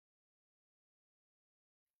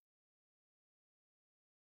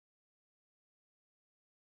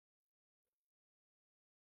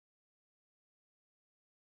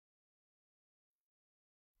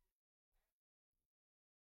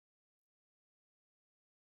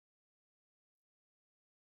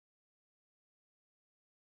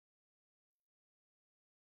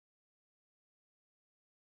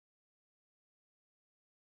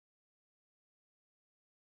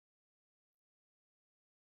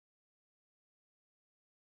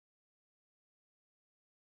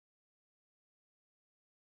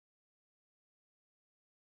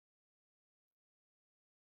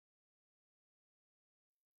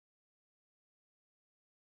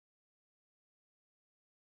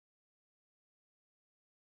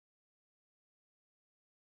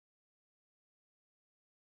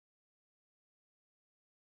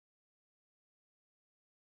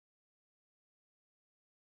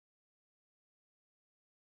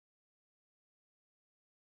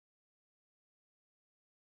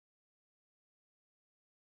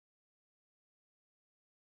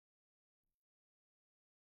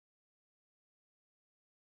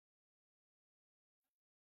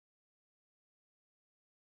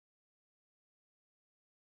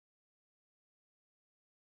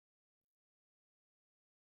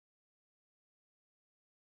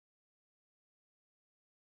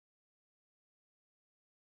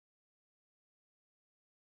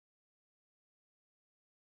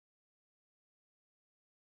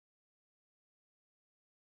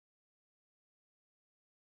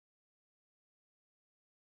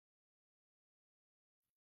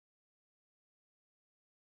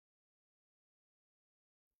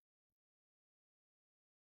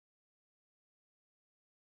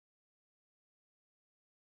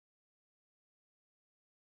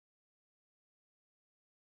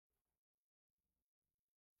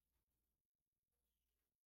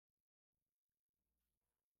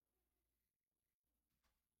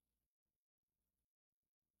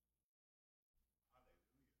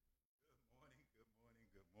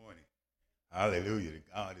Hallelujah.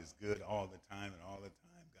 God is good all the time, and all the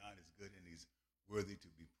time God is good, and he's worthy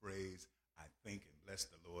to be praised. I thank and bless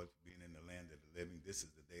the Lord for being in the land of the living. This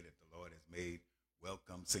is the day that the Lord has made.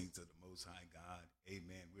 Welcome, saints of the Most High God.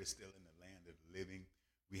 Amen. We're still in the land of the living.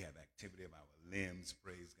 We have activity of our limbs.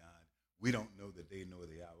 Praise God. We don't know the day nor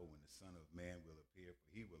the hour when the Son of Man will appear,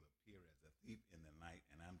 for he will appear as a thief in the night.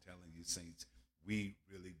 And I'm telling you, saints, we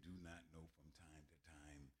really do not know from time to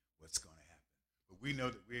time what's going to happen. But we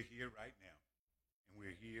know that we're here right now, and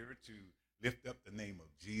we're here to lift up the name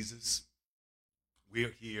of Jesus.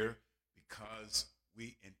 We're here because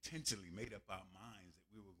we intentionally made up our minds that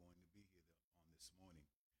we were going to be here on this morning.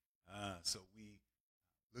 So we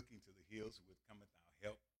looking to the hills with cometh our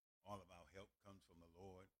help. All of our help comes from the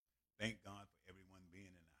Lord. Thank God for everyone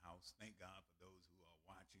being in the house. Thank God for those who are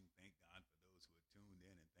watching. Thank God for those who are tuned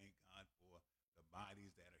in. And thank God for the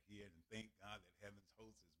bodies that are here. And thank God that heaven's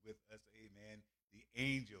host is with us. Amen. The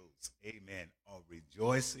angels, amen, are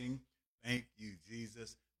rejoicing. Thank you,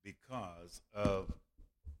 Jesus, because of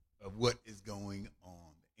what is going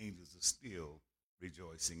on. The angels are still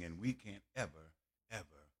rejoicing. And we can't ever,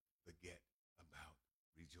 ever forget about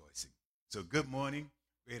rejoicing. So good morning,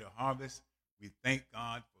 Greater Harvest. We thank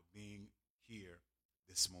God for being here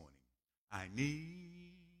this morning. I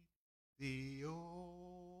need thee, oh,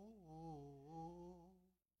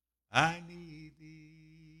 I need thee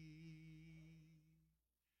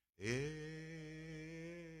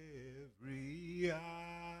every hour.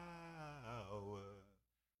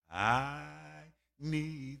 I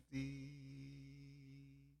need thee.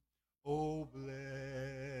 Oh, bless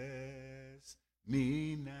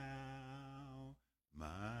me now,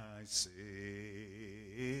 my Savior.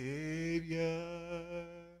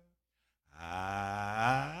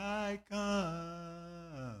 I come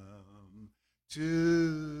to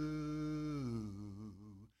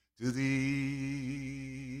thee.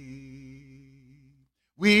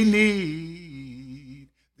 We need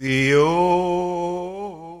thee, oh,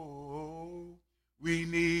 we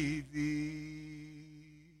need thee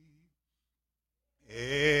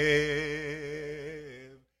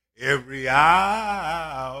every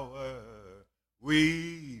hour.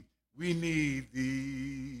 We need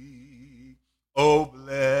thee. Oh,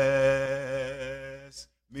 bless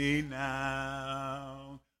me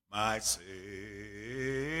now, my Savior.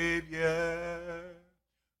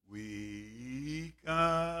 We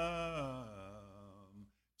come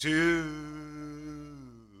to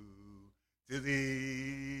thee.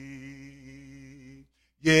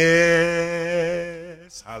 Yes,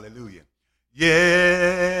 hallelujah.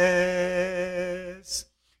 Yes,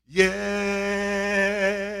 yes,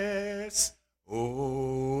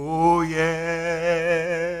 oh yes,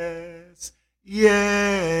 yes,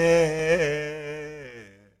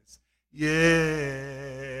 yes,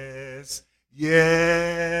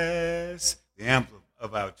 yes, the anthem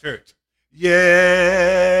of our church.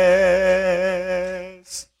 Yes,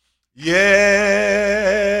 yes,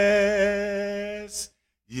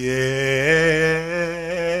 yes,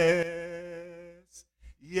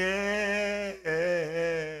 yes,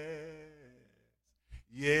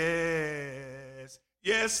 yes,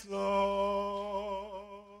 yes, Lord.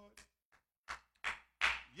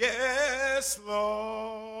 Yes, Lord.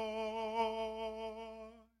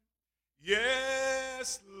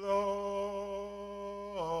 Yes, Lord.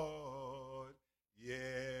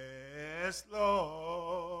 Yes,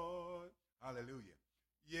 Lord. Hallelujah.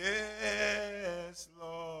 Yes,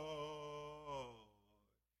 Lord.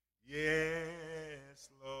 Yes,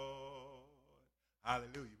 Lord.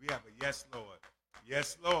 Hallelujah. We have a yes, Lord.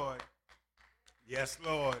 Yes, Lord. Yes,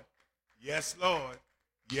 Lord. Yes, Lord.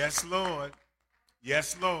 Yes, Lord.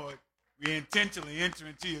 Yes, Lord. We intentionally enter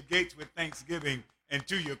into your gates with thanksgiving and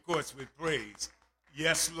to your courts with praise.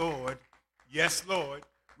 Yes, Lord. Yes, Lord.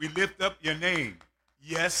 We lift up your name.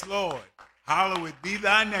 Yes, Lord. Hallowed be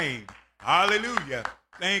thy name. Hallelujah.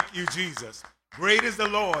 Thank you, Jesus. Great is the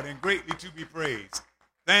Lord and greatly to be praised.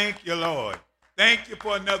 Thank you, Lord. Thank you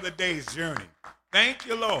for another day's journey. Thank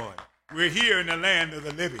you, Lord. We're here in the land of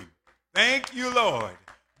the living. Thank you, Lord.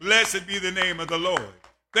 Blessed be the name of the Lord.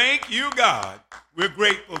 Thank you, God. We're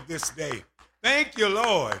grateful this day. Thank you,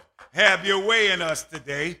 Lord. Have your way in us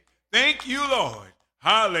today. Thank you, Lord.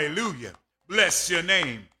 Hallelujah. Bless your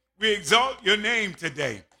name. We exalt your name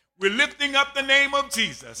today. We're lifting up the name of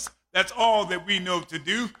Jesus. That's all that we know to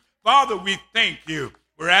do. Father, we thank you.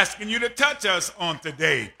 We're asking you to touch us on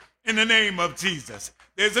today in the name of Jesus.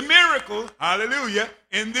 There's a miracle, hallelujah,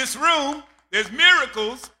 in this room. There's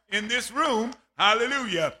miracles in this room,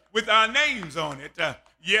 hallelujah, with our names on it.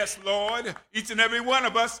 Yes, Lord, each and every one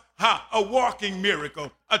of us, a walking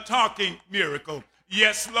miracle, a talking miracle.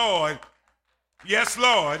 Yes, Lord. Yes,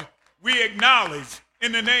 Lord. we acknowledge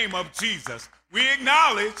in the name of Jesus. We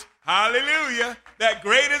acknowledge, hallelujah, that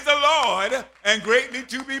great is the Lord and greatly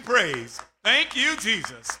to be praised. Thank you,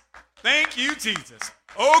 Jesus. Thank you, Jesus.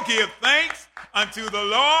 Oh, give thanks unto the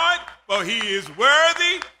Lord, for he is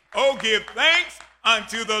worthy. Oh, give thanks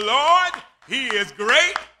unto the Lord. He is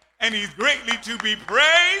great, and he's greatly to be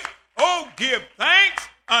praised. Oh, give thanks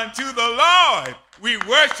unto the Lord. We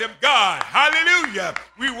worship God. Hallelujah.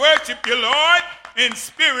 We worship you, Lord, in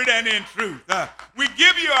spirit and in truth. We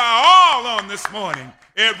give you our all on this morning.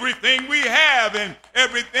 Everything we have and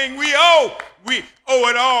everything we owe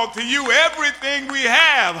it all to you. Everything we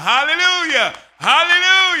have. Hallelujah.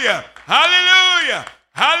 Hallelujah. Hallelujah.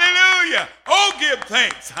 Hallelujah. Oh, give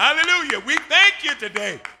thanks. Hallelujah. We thank you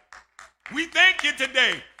today. We thank you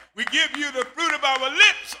today. We give you the fruit of our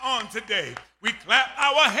lips on today. We clap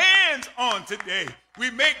our hands on today.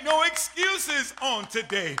 We make no excuses on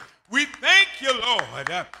today. We thank you,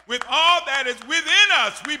 Lord. With all that is within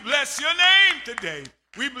us, we bless your name today.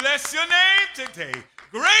 We bless your name today.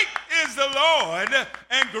 Great is the Lord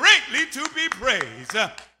and greatly to be praised.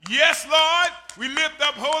 Yes, Lord, we lift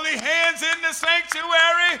up holy hands in the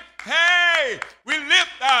sanctuary. Hey, we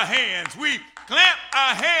lift our hands. We clamp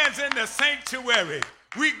our hands in the sanctuary.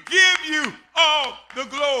 We give you all the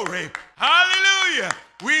glory. Hallelujah.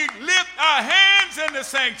 We lift our hands in the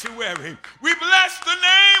sanctuary. We bless the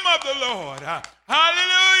name of the Lord.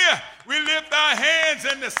 Hallelujah. We lift our hands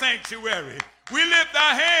in the sanctuary. We lift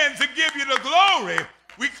our hands to give you the glory.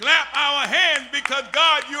 We clap our hands because,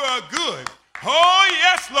 God, you are good. Oh,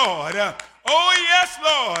 yes, Lord. Oh, yes,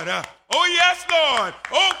 Lord. Oh, yes, Lord.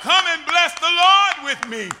 Oh, come and bless the Lord with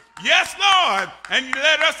me. Yes, Lord. And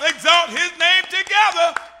let us exalt his name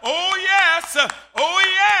together. Oh, yes. Oh,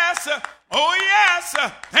 yes. Oh, yes.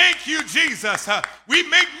 Thank you, Jesus. We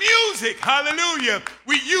make music. Hallelujah.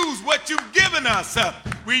 We use what you've given us.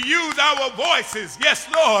 We use our voices. Yes,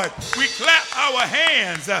 Lord. We clap our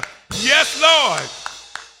hands. Yes, Lord.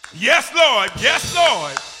 Yes, Lord. Yes,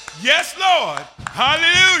 Lord. Yes, Lord.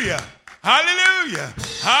 Hallelujah. Hallelujah.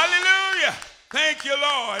 Hallelujah. Thank you,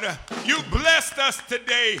 Lord. You blessed us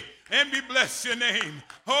today, and we bless your name.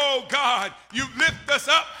 Oh, God, you lift us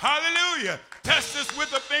up. Hallelujah. Touch us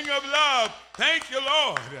with a finger of love. Thank you,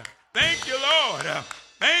 Lord. Thank you, Lord.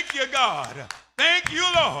 Thank you, God. Thank you,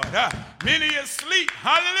 Lord. Many asleep.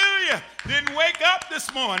 Hallelujah. Didn't wake up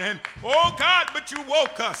this morning. Oh, God, but you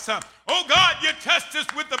woke us. Oh, God, you touched us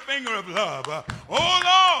with the finger of love.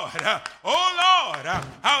 Oh, Lord. Oh, Lord.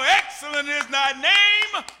 How excellent is thy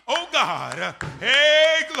name, oh, God.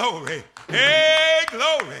 Hey, glory. Hey,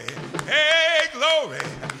 glory. Hey, glory.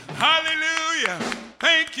 Hallelujah.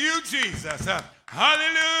 Thank you, Jesus.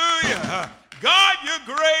 Hallelujah. God,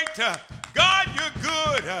 you're great. God, you're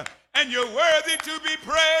good. And you're worthy to be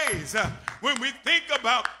praised. When we think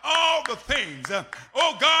about all the things,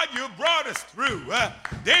 oh God, you brought us through,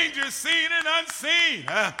 dangers seen and unseen.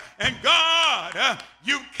 And God,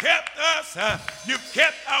 you kept us, you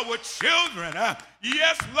kept our children.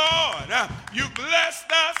 Yes, Lord, you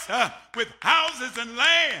blessed us with houses and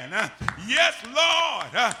land. Yes,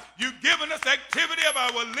 Lord, you've given us activity of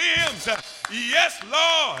our limbs. Yes,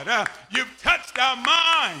 Lord, you've touched our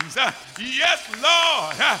minds. Yes,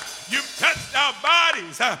 Lord, you've touched our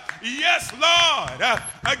bodies. Yes, Lord,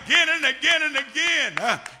 again and again and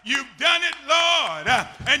again, you've done it, Lord,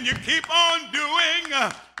 and you keep on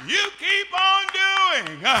doing. You keep on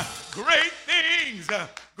doing great things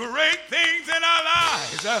in our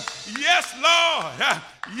lives. Yes, Lord.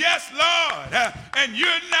 Yes, Lord. And you're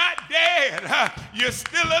not dead. You're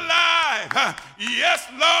still alive. Yes,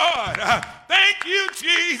 Lord. Thank you,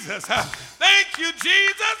 Jesus. Thank you,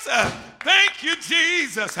 Jesus. Thank you,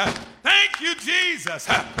 Jesus. Thank you, Jesus.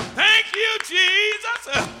 Thank you,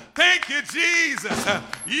 Jesus. Thank you, Jesus.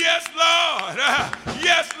 Yes, Lord.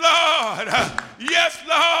 Yes, Lord. Yes,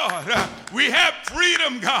 Lord. We have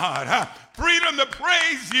freedom, God. Freedom to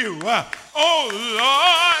praise you. Oh,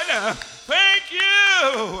 Lord. Thank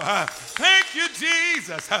you. Thank you,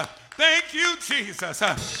 Jesus. Thank you, Jesus.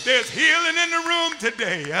 There's healing in the room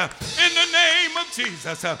today. In the name of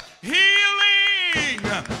Jesus. Healing.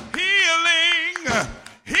 Healing.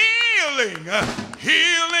 Healing.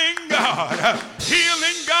 Healing God.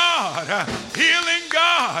 Healing God. Healing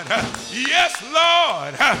God. Yes,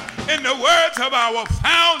 Lord. In the words of our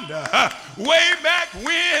founder, way back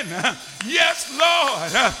when, yes,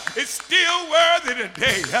 Lord, it's still worthy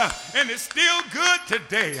today, and it's still good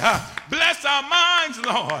today. Bless our minds,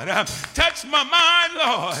 Lord. Touch my mind,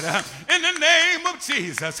 Lord, in the name of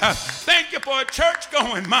Jesus. Thank you for a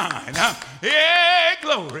church-going mind. Yeah,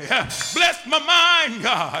 glory. Bless my mind,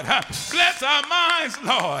 God. Bless our minds,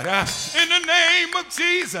 Lord, in the name of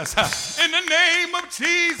Jesus. In the name of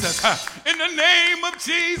Jesus. In the name of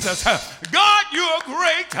Jesus. God, you're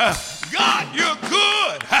great. God, you're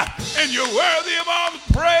good. And you're worthy of all the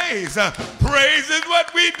praise. Praise is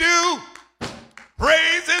what we do.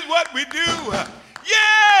 Praise is what we do.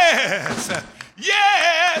 Yes.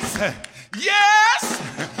 Yes. Yes.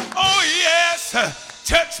 Oh, yes.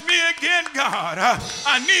 Touch me again, God.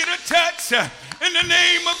 I need a touch in the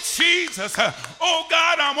name of Jesus. Oh,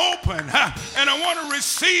 God, I'm open and I want to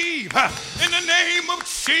receive in the name of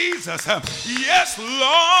Jesus. Yes,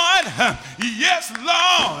 Lord. Yes,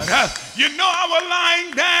 Lord. You know I was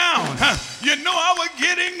lying down. You know I was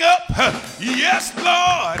getting up. Yes,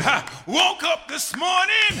 Lord. Woke up this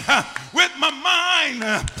morning with my mind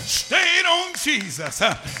stayed on Jesus.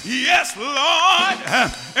 Yes, Lord.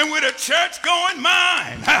 And with a church-going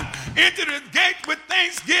mind, into the gate with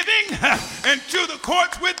thanksgiving and to the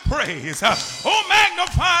courts with praise. Oh,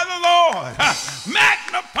 magnify the Lord.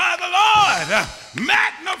 Magnify the Lord.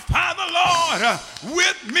 Magnify the Lord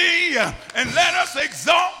with me and let us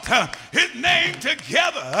exalt his name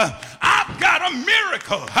together. I've got a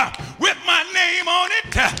miracle with my name on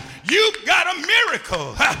it. You've got a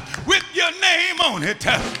miracle with your name on it.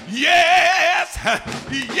 Yes,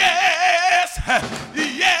 yes,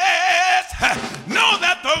 yes. Know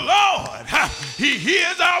that the Lord, he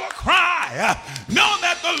hears our cry. Know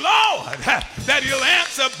that the Lord, that he'll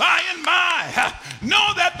answer by and by.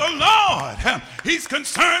 Know that the Lord, he's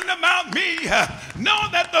concerned about me. Know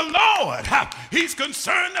that the Lord, he's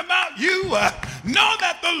concerned about you. Know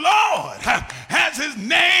that the Lord has his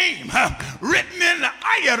name written in the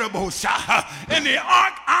in the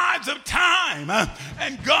archives of time.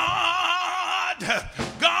 And God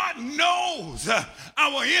knows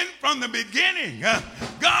our end from the beginning.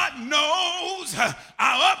 God knows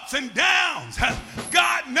our ups and downs.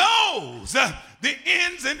 God knows the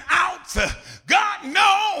ins and outs. God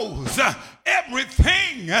knows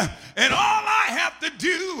everything. And all I have to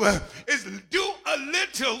do is do a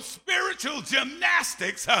little spiritual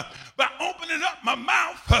gymnastics by opening up my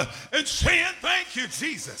mouth and saying, thank you,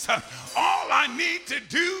 Jesus. All I need to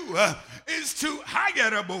do is to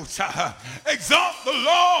exalt the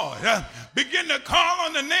Lord. Begin to call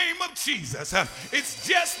on the name of Jesus. It's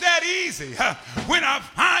just that easy. When I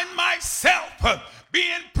find myself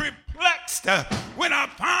being perplexed, when I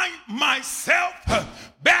find myself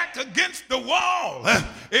back against the wall,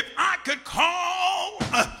 if I could call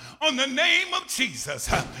on the name of Jesus,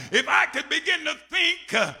 if I could begin to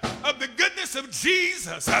think of the goodness of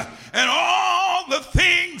Jesus and all the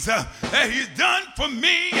things that he's done for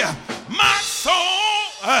me, my soul,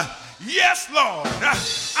 yes, Lord,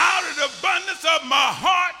 out of the abundance of my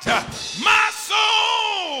heart, my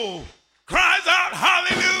soul cries out,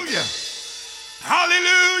 hallelujah,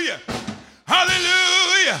 hallelujah,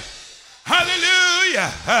 hallelujah,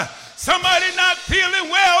 hallelujah. Somebody not feeling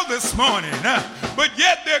well this morning, but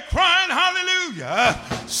yet they're crying hallelujah.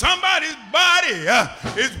 Somebody's body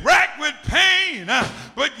is racked with pain,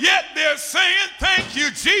 but yet they're saying thank you,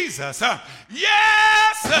 Jesus.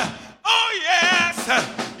 Yes, oh yes,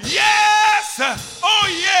 yes, oh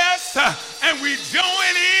yes, and we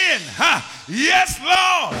join in. Yes,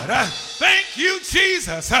 Lord. Thank you,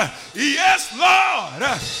 Jesus. Yes, Lord.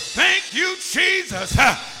 Thank you, Jesus.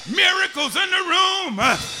 Miracles in the room.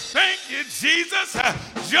 Thank you, Jesus.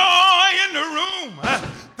 Joy in the room.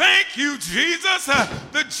 Thank you, Jesus.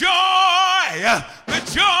 The joy, the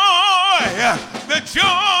joy, the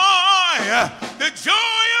joy, the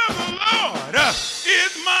joy of the Lord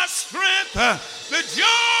is my strength. The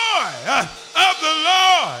joy of the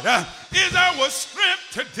Lord is our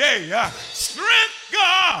strength today. Strength,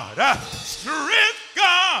 God. Strength,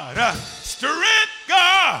 God. Strength,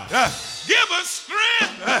 God. Give us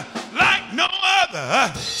strength like no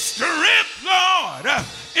other. Strength, Lord,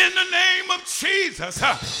 in the name of Jesus.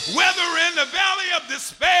 Whether in the valley of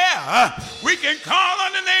despair, we can call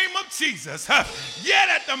on the name of Jesus. Yet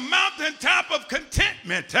at the mountaintop of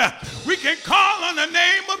contentment, we can call on the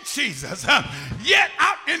name of Jesus. Yet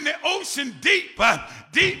out in the ocean deep,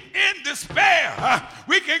 deep in despair,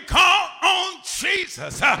 we can call on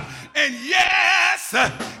Jesus. And yes,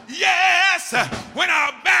 yes, when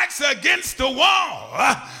our backs are against the wall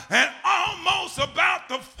and almost about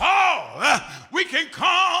to fall, we can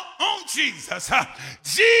call on Jesus.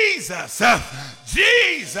 Jesus,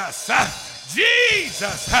 Jesus,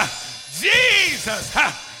 Jesus, Jesus,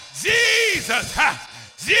 Jesus,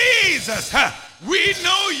 Jesus, We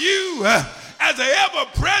know you as an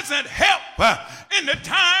ever-present help in the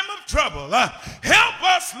time of trouble. Help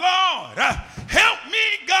us, Lord. Help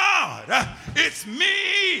me, God. It's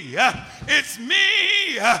me. It's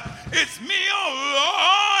me. It's me,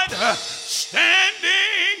 oh Lord.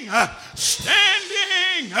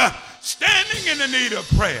 Standing in the need of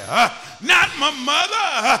prayer. Not my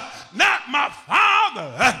mother, not my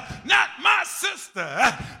father, not my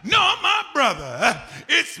sister, nor my brother.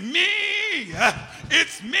 It's me.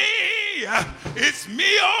 It's me. It's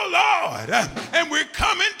me, oh Lord. And we're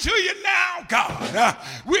coming to you now, God.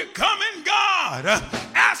 We're coming, God,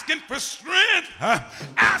 asking for strength,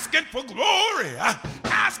 asking for glory,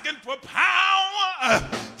 asking for power,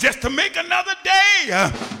 just to make another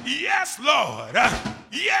day. Yes, Lord.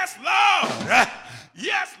 Yes, Lord.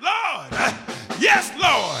 Yes, Lord. Yes,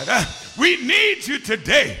 Lord. We need you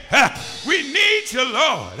today. We need you,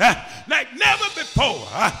 Lord, like never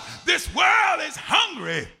before. This world is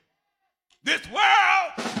hungry. This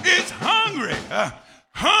world is hungry.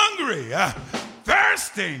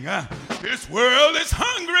 Thirsting. This world is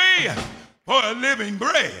hungry for a living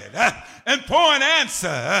bread and for an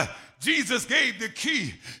answer. Jesus gave the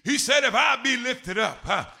key. He said, if I be lifted up,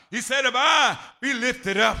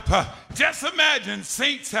 just imagine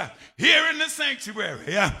saints here in the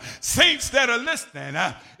sanctuary, saints that are listening,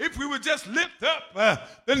 if we would just lift up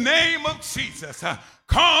the name of Jesus,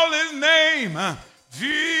 call his name,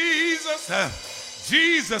 Jesus,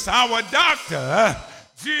 our doctor,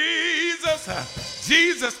 Jesus,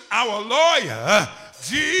 our lawyer,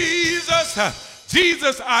 Jesus,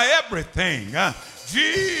 our everything,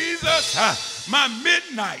 Jesus, my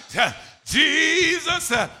midnight,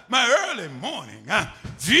 Jesus, my early morning,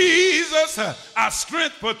 Jesus, our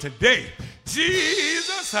strength for today,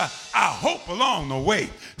 Jesus, our hope along the way.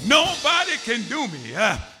 Nobody can do me.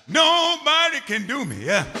 Nobody can do me.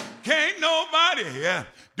 Can't nobody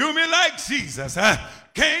do me like Jesus.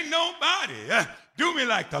 Can't nobody do me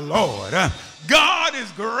like the Lord. God is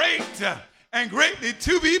great and greatly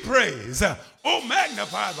to be praised. Oh,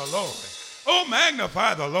 magnify the Lord. Oh,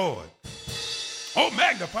 magnify the Lord. Oh,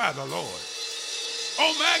 magnify the Lord.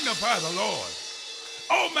 Oh, magnify the Lord.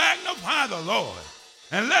 Oh, magnify the Lord.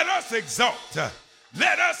 And let us exalt.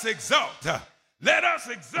 Let us exalt. Let us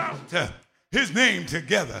exalt his name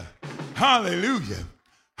together. Hallelujah.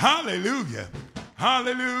 Hallelujah.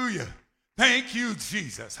 Hallelujah. Thank you,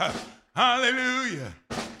 Jesus. Hallelujah.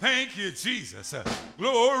 Thank you, Jesus.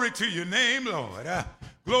 Glory to your name, Lord.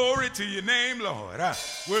 Glory to your name, Lord.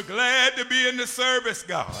 We're glad to be in the service,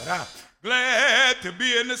 God. Glad to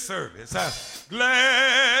be in the service.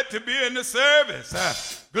 Glad to be in the service.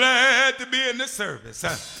 Glad to be in the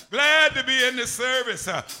service. Glad to be in the service.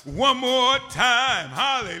 One more time.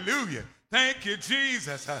 Hallelujah. Thank you,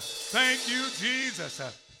 Jesus. Thank you, Jesus.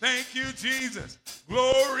 Thank you, Jesus.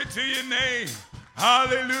 Glory to your name.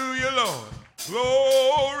 Hallelujah, Lord.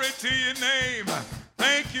 Glory to your name.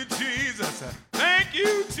 Thank you, Jesus. Thank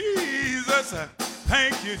you, Jesus.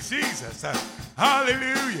 Thank you, Jesus.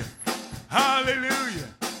 Hallelujah. Hallelujah.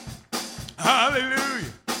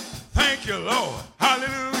 Hallelujah. Thank you, Lord.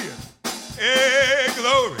 Hallelujah. Hey,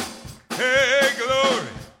 glory. Hey, glory.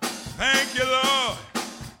 Thank you, Lord.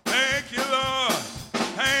 Thank you, Lord.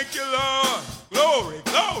 Thank you, Lord. Glory,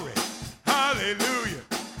 glory. Hallelujah.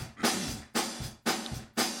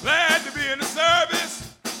 Glad to be in the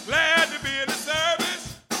service. Glad to be in the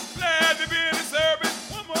service. Glad to be in the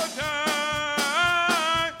service. One more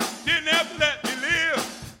time. Didn't have to let me live.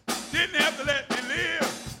 Didn't have to let me live.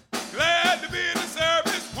 Glad to be in the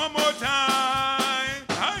service. One more time.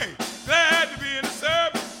 Hey, glad to be in the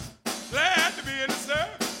service. Glad to be in the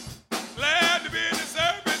service. Glad to be in the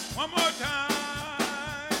service. One more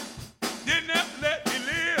time. Didn't have to let me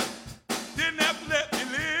live. Didn't have to let me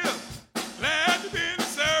live. Glad to be in the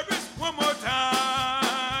service. One more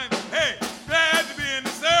time. Hey, glad to be in the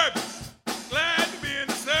service. Glad to be in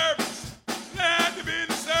the service. Glad to be in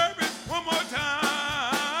the service. One more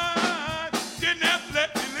time. Didn't have to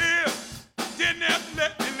let me live. Didn't have to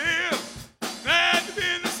let me live. Glad to be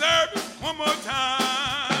in the service. One more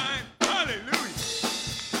time. Hallelujah.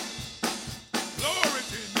 Glory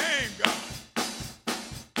to your name, God.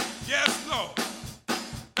 Yes, Lord.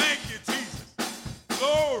 Thank you, Jesus.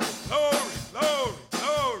 Glory, glory, glory,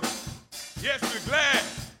 glory. Yes, we're glad.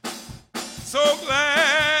 So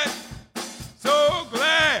glad. So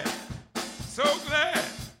glad. So glad.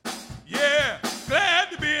 Yeah.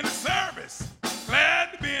 Glad to be in the service.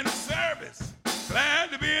 Glad to be in the service.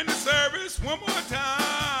 Glad to be in the service. One more time.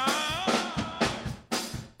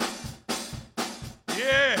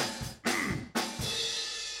 Yeah.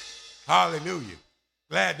 Hallelujah.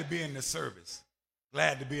 Glad to be in the service.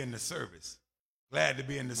 Glad to be in the service. Glad to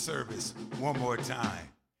be in the service one more time.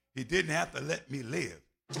 He didn't have to let me live.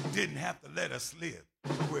 He didn't have to let us live.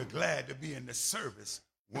 We're glad to be in the service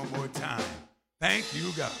one more time. Thank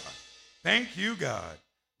you, God. Thank you, God.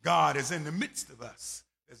 God is in the midst of us.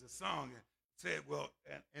 There's a song that said, well,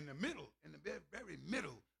 in the very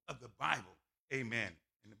middle of the Bible, amen,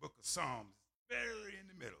 in the book of Psalms, very in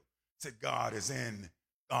the middle, said God is in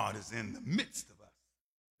the midst of us.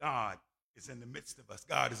 God is in the midst of us.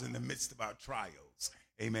 God is in the midst of our trials.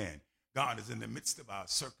 Amen. God is in the midst of our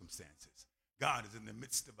circumstances. God is in the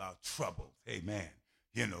midst of our trouble. Amen.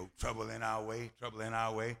 You know, trouble in our way.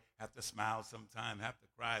 Have to smile sometime, have to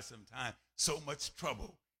cry sometime. So much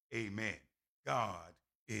trouble. Amen. God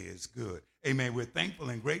is good. Amen. We're thankful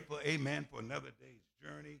and grateful. Amen. For another day's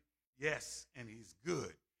journey. Yes, and he's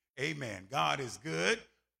good. Amen. God is good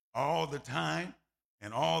all the time,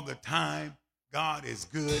 and all the time God is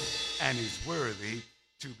good and he's worthy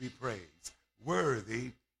to be praised.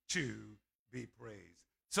 Worthy to be praised.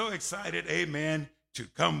 So excited, amen, to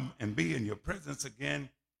come and be in your presence again.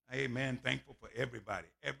 Amen. Thankful for everybody.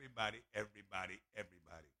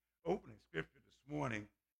 Opening scripture this morning,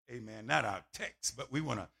 amen, not our text, but we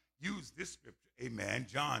want to use this scripture, amen,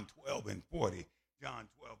 John 12:40. John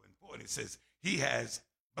 12:40 says, he has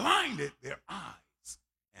blinded their eyes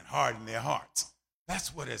and hardened their hearts.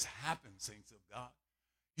 That's what has happened, saints of God.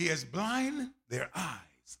 He has blinded their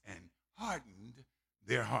eyes and hardened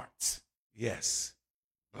their hearts. Yes,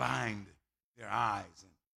 blind their eyes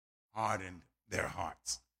and hardened their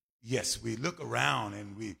hearts. Yes, we look around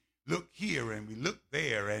and we look here and we look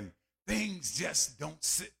there, and things just don't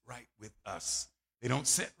sit right with us. They don't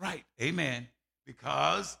sit right, amen,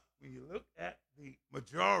 because when you look at the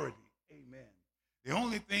majority, amen, the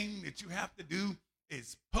only thing that you have to do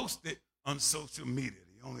is post it on social media.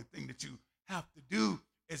 The only thing that you have to do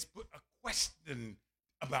is put a question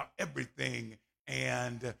about everything,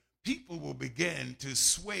 and people will begin to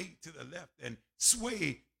sway to the left and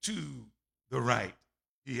sway to the right.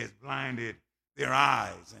 He has blinded their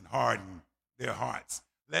eyes and hardened their hearts,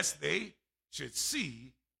 lest they should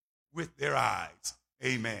see with their eyes.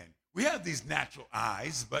 Amen. We have these natural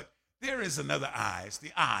eyes, but there is another eyes,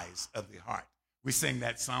 the eyes of the heart. We sing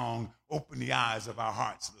that song, open the eyes of our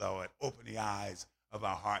hearts, Lord. Open the eyes of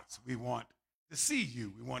our hearts. We want to see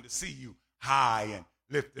you. We want to see you high and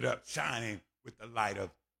lifted up, shining with the light of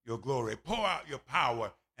your glory. Pour out your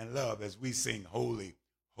power and love as we sing, holy,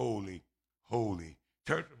 holy, holy.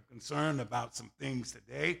 Church, I'm concerned about some things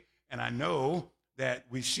today, and I know that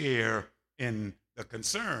we share in the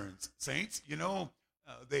concerns. Saints, you know,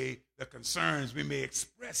 the concerns, we may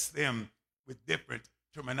express them with different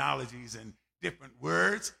terminologies and different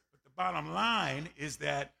words, but the bottom line is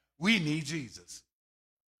that we need Jesus.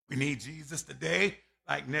 We need Jesus today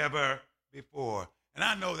like never before. And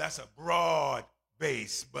I know that's a broad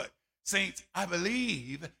base, but saints, I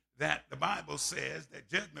believe that the Bible says that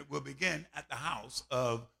judgment will begin at the house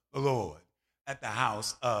of the Lord, at the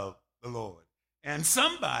house of the Lord. And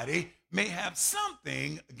somebody may have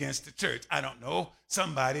something against the church. I don't know.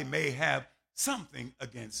 Somebody may have something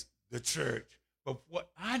against the church. But what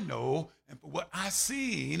I know and for what I've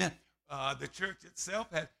seen, the church itself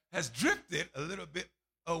has drifted a little bit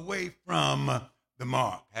away from the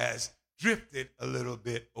mark, has drifted a little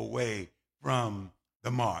bit away from the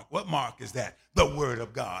mark. What mark is that? The Word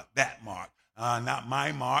of God, that mark. Not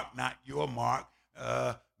my mark, not your mark,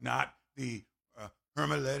 not the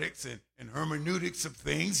hermeneutics and hermeneutics of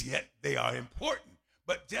things, yet they are important.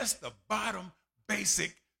 But just the bottom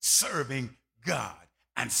basic serving God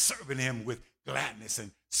and serving him with gladness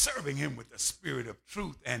and serving him with the spirit of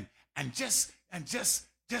truth and just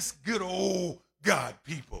good old God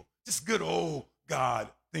people, just good old God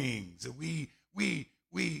things. We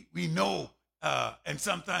know and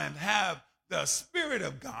sometimes have the Spirit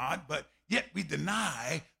of God, but yet we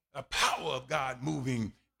deny the power of God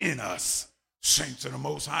moving in us. Saints of the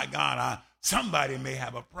Most High God, somebody may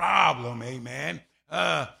have a problem, amen.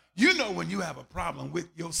 You know when you have a problem with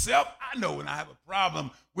yourself. I know when I have a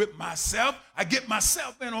problem with myself, I get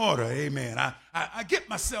myself in order, amen. I get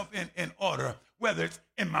myself in order, whether it's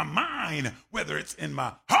in my mind, whether it's in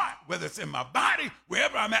my heart, whether it's in my body,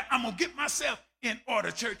 wherever I'm at, I'm going to get myself in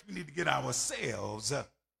order. Church, we need to get ourselves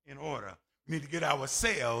in order. We need to get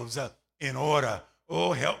ourselves in order.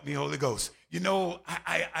 Oh, help me, Holy Ghost. You know,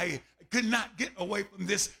 I could not get away from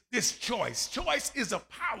this choice. Choice is a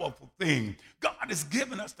powerful thing. God has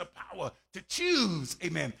given us the power to choose,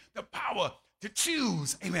 amen. The power to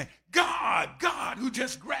choose, amen. God who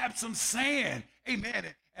just grabbed some sand, amen.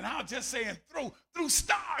 And I'll just say, and threw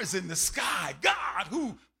stars in the sky. God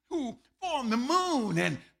who formed the moon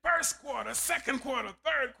and first quarter, second quarter,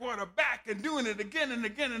 third quarter, back and doing it again and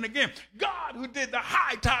again and again. God who did the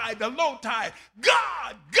high tide, the low tide.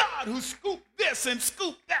 God who scooped this and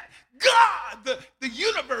scooped that. God, the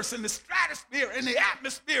universe and the stratosphere and the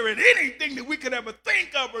atmosphere and anything that we could ever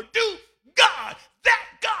think of or do. God, that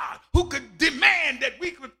God who could demand that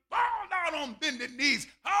we could fall down on bended knees.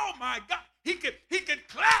 Oh my God, he could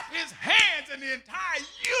clap his hands and the entire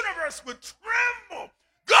universe would tremble.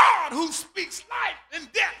 God who speaks life and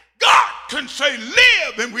death. God can say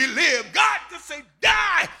live and we live. God can say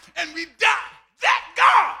die and we die. That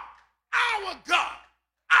God,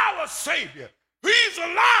 our Savior, he's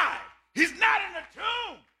alive. He's not in a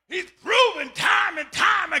tomb. He's proven time and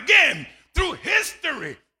time again through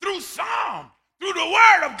history, through Psalm, through the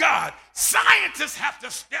Word of God. Scientists have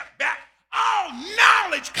to step back. All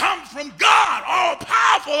knowledge comes from God, all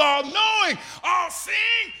powerful, all knowing, all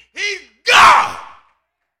seeing. He's God.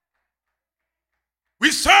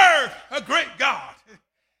 We serve a great God.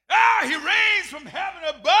 He reigns from heaven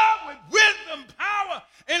above with wisdom, power,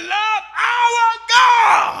 and love. Our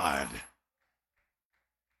God.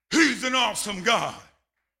 He's an awesome God.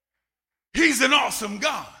 He's an awesome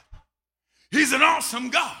God. He's an awesome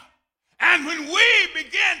God. And when we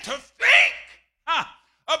begin to think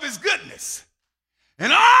of his goodness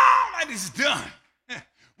and all that he's done,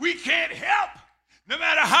 we can't help, no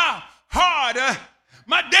matter how hard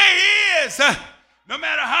my day is, no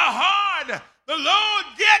matter how hard the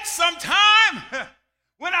load gets sometime,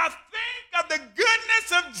 when I think of the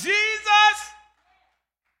goodness of Jesus,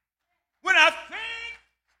 when I think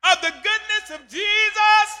of the goodness of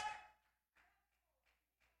Jesus,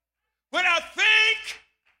 when I think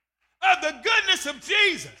of the goodness of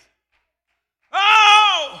Jesus,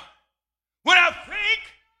 when I think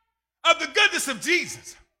of the goodness of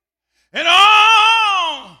Jesus and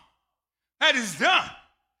all that is done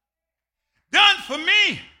for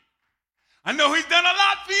me, I know he's done a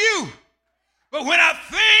lot for you, but when I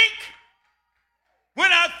think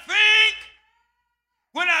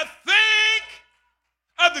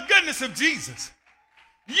of the goodness of Jesus,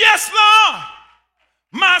 yes, Lord,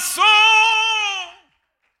 my soul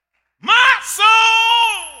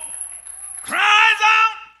cries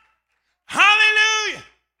out, hallelujah,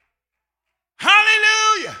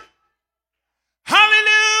 hallelujah,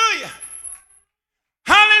 hallelujah,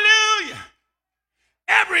 hallelujah.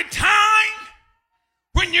 Every time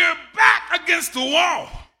when you're back against the wall,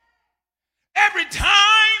 every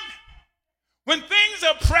time when things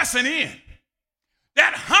are pressing in,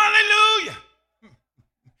 that hallelujah,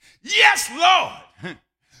 yes, Lord,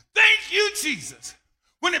 thank you, Jesus.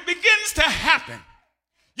 When it begins to happen,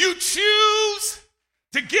 you choose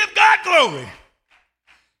to give God glory.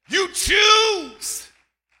 You choose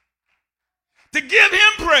to give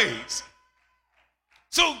him praise.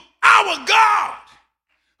 So our God,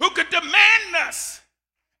 who could demand us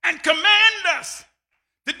and command us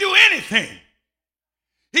to do anything,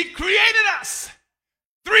 he created us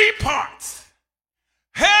 3 parts.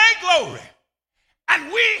 Hey, glory.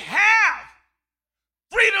 And we have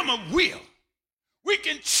freedom of will. We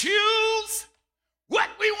can choose what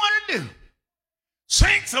we want to do.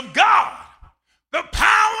 Saints of God, the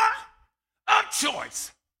power of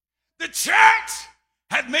choice. The church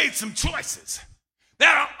has made some choices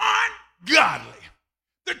that are ungodly.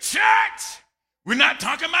 The church, we're not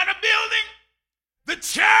talking about a building. The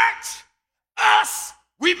church, us,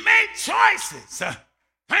 we made choices.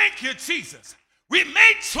 Thank you, Jesus. We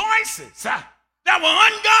made choices that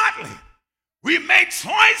were ungodly. We made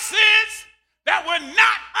choices that were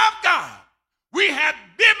not of God. We have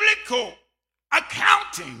biblical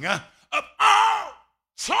accounting of all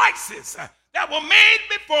choices that were made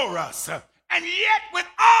before us. And yet, with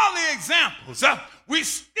all the examples, we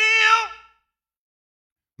still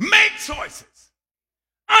make choices,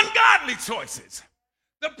 ungodly choices.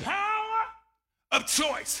 The power of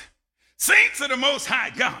choice. Saints of the Most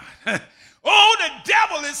High God. Oh, the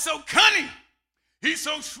devil is so cunning. He's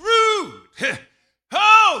so shrewd.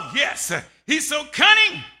 Oh, yes, he's so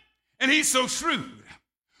cunning and he's so shrewd.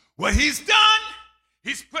 What he's done,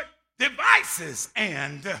 he's put devices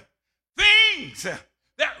and things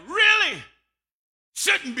that really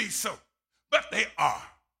shouldn't be so, but they are.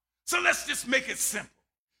 So let's just make it simple.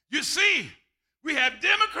 You see, we have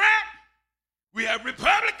Democrat, we have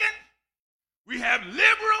Republican, we have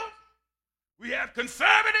liberal, we have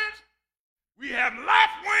conservative, we have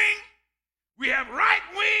left wing, we have right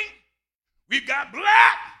wing, we've got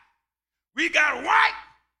black, we've got white,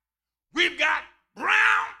 we've got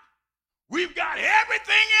brown, we've got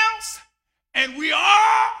everything else, and we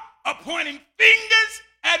are pointing fingers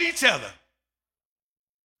at each other.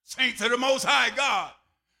 Saints of the Most High God,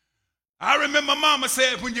 I remember Mama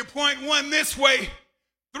said, when you point one this way,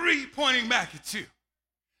 three pointing back at you.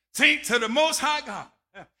 Saints of the Most High God,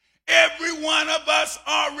 every one of us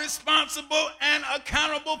are responsible and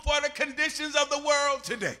accountable for the conditions of the world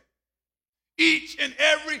today. Each and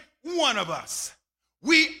every one of us,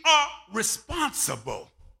 we are responsible.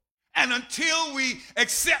 And until we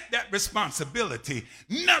accept that responsibility,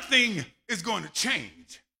 nothing is going to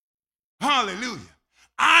change. Hallelujah.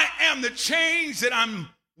 I am the change that I'm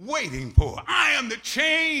waiting for. I am the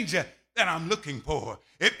change that I'm looking for.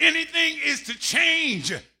 If anything is to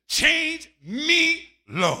change, change me,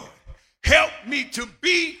 Lord. Help me to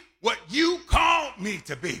be what you called me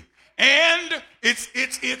to be. And it's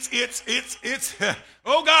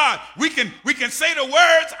oh God, we can say the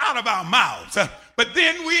words out of our mouths, but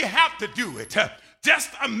then we have to do it. Just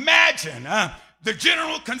imagine, the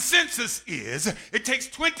general consensus is it takes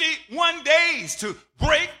 21 days to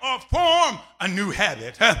break or form a new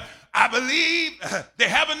habit. I believe they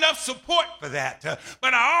have enough support for that.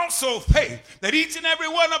 But I also think that each and every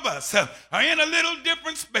one of us are in a little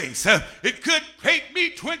different space. It could take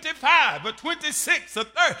me 25 or 26 or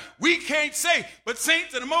 30. We can't say. But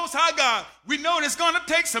saints of the Most High God, we know it's going to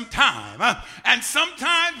take some time. And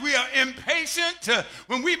sometimes we are impatient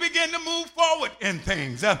when we begin to move forward in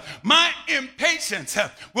things. My impatience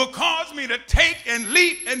will cause me to take and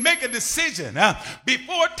leap and make a decision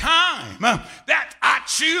before time that I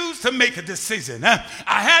choose to make a decision. I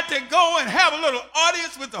had to go and have a little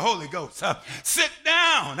audience with the Holy Ghost. Sit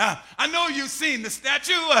down. I know you've seen the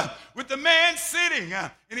statue with the man sitting,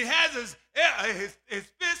 and he has his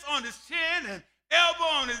fist on his chin and elbow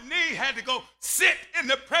on his knee. Had to go sit in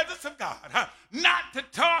the presence of God. Not to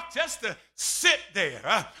talk, just to sit there.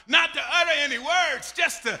 Not to utter any words,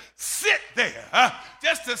 just to sit there.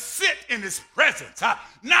 Just to sit in his presence.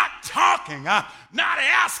 Not talking, not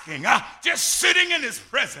asking, just sitting in his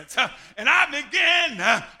presence. And I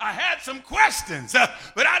had some questions,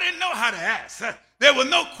 but I didn't know how to ask. There were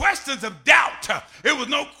no questions of doubt. It was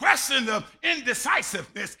no question of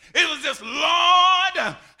indecisiveness. It was just,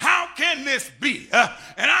 Lord, how can this be? And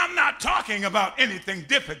I'm not talking about anything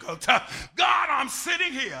difficult. God, I'm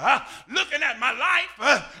sitting here looking at my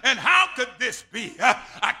life, and how could this be?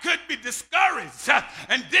 I could be discouraged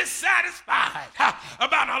and dissatisfied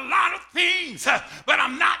about a lot of things, but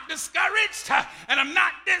I'm not discouraged and I'm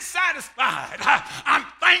not dissatisfied. I'm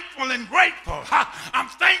thankful and grateful. I'm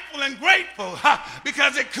thankful and grateful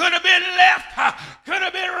because it could have been left, could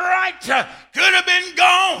have been right, could have been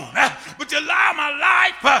gone, but you allow my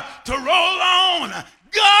life to roll on.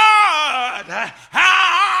 God,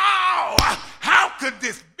 how could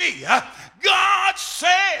this be? God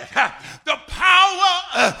said the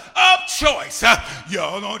power of choice.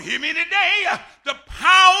 Y'all don't hear me today. The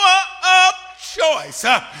power of choice.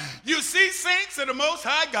 You see, saints of the Most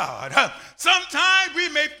High God, sometimes we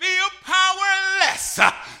may feel powerless.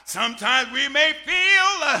 Sometimes we may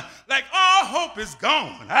feel like all hope is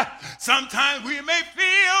gone. Sometimes we may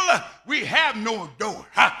feel we have no door.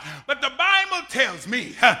 But the Bible tells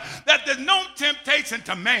me that there's no temptation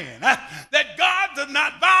to man, that God does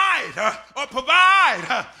not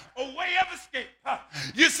provide a way of escape.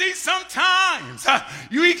 You see, sometimes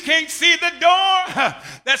we can't see the door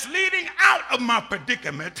that's leading out of my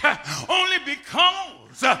predicament only because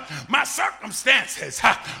my circumstances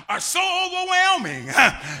are so overwhelming.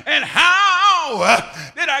 And how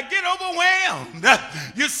did I get overwhelmed?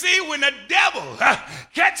 You see, when the devil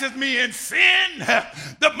catches me in sin,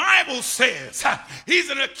 the Bible says he's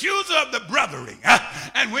an accuser of the brethren.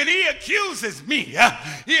 And when he accuses me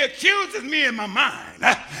in my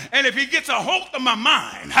mind. And if he gets a hold of my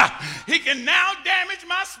mind, he can now damage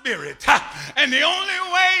my spirit. And the only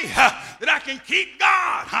way that I can keep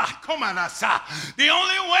God, the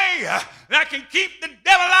only way that I can keep the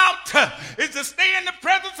devil out is to stay in the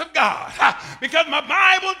presence of God. Because my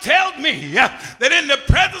Bible tells me that in the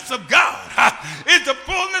presence of God is the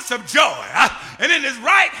fullness of joy. And in his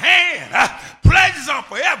right hand, pleasures are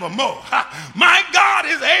forevermore. My God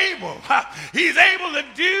is able. He's able to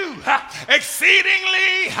do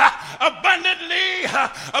exceedingly abundantly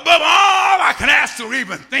above all I can ask or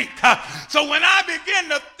even think. So when I begin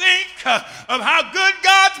to think of how good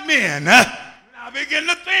God's been, I begin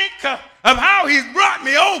to think of how he's brought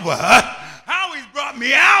me over, how he's brought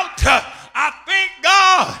me out, I thank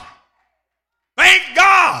God. Thank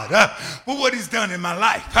God for what he's done in my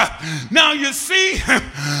life. Now you see,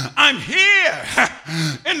 I'm here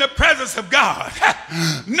in the presence of God,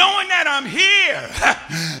 knowing that I'm here,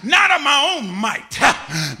 not of my own might,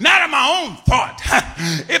 not of my own thought.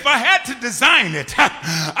 If I had to design it,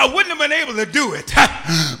 I wouldn't have been able to do it.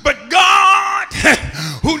 But God,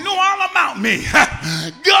 who knew all about me,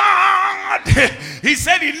 God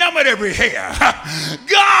said he numbered every hair.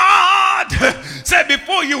 God said,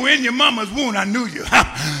 before you were in your mama's womb, I knew you.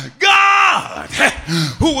 God,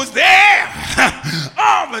 who was there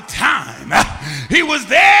all the time. He was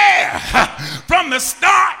there from the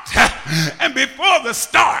start, and before the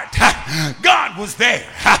start, God was there.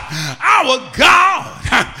 Our God,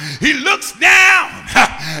 he looks down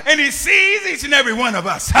and he sees each and every one of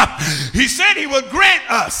us. He said he would grant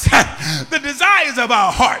us the desires of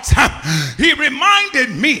our hearts. He reminded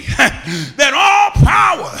me that all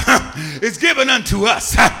power is given unto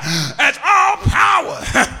us, as all power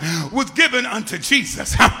was given unto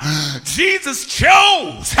Jesus. Jesus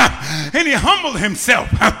chose and he humbled himself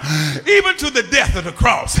even to the death of the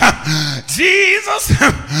cross. Jesus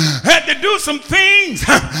had to do some things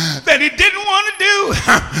that he didn't want to do,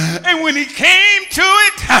 and when he came to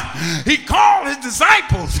it, he called his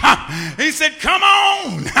disciples. He said, come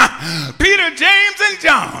on, Peter, James, and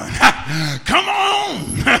John, come on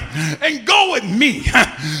and go with me.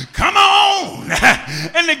 Come on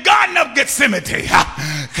in the Garden of Gethsemane.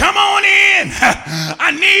 Come on in.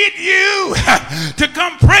 I need you to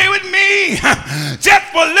come pray with me just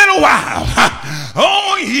for a little while.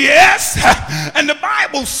 Oh, yes. And the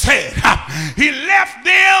Bible said he left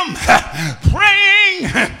them praying,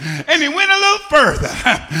 and he went a little further.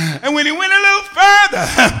 And when he went a little further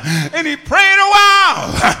and he prayed a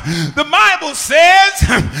while, the Bible says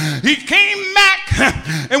he came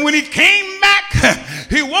back, and when he came back,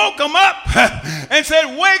 he woke them up and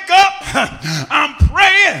said, wake up, I'm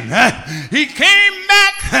praying. He came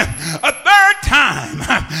back a third time,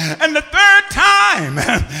 and the third time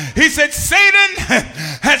he said, Satan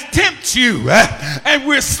has tempted you, and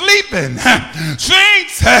we're sleeping.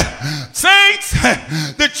 Saints,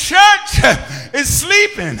 the church is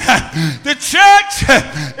sleeping. The church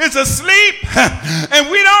is asleep, and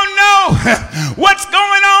we don't know what's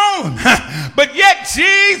going on. But yet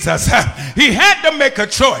Jesus, he had to make a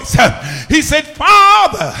choice. He said,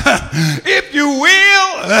 Father, if you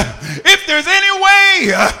will, if there's any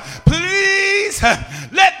way, please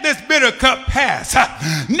let this bitter cup pass.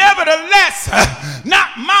 Nevertheless,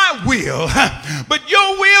 not my will, but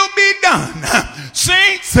your will be done.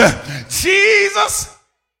 Saints, Jesus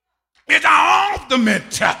is our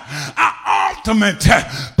ultimate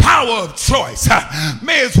power of choice.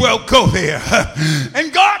 May as well go there.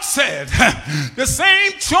 And God said, the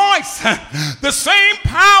same choice, the same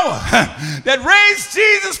power that raised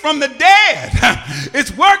Jesus from the dead,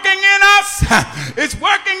 it's working in us, it's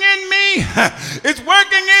working in me, it's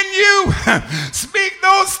working in you. Speak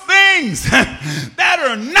those things that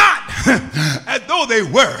are not as though they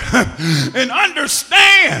were, and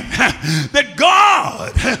understand that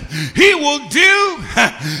God, he will do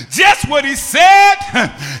just what he said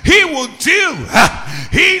he will do.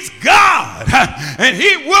 He's God, and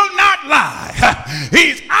he will not lie.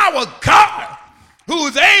 He's our God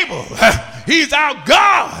who's able. He's our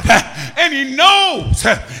God, and he knows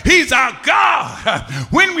he's our God.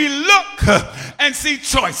 When we look and see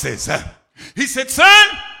choices, he said, son,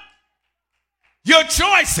 your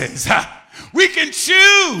choices. We can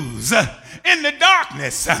choose in the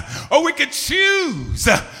darkness, or we could choose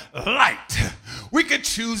light. We could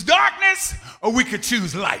choose darkness, or we could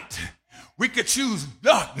choose light. We could choose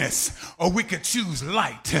darkness, or we could choose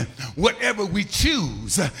light. Whatever we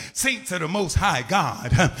choose, saints of the Most High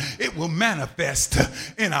God, it will manifest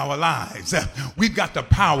in our lives. We've got the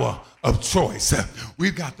power of choice.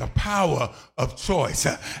 We've got the power of choice.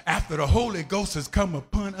 After the Holy Ghost has come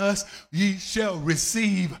upon us, ye shall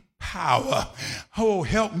receive power. Oh,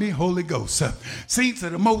 help me, Holy Ghost. Saints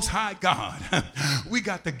of the Most High God, we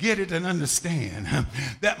got to get it and understand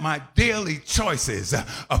that my daily choices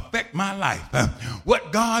affect my life.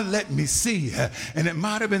 What God let me see, and it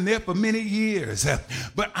might have been there for many years,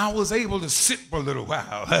 but I was able to sit for a little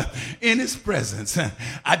while in his presence.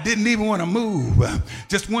 I didn't even want to move,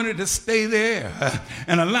 just wanted to stay there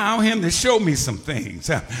and allow him to show me some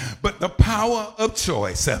things. But the power of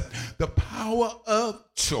choice, the power of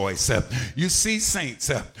choice. You see,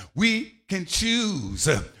 saints, we can choose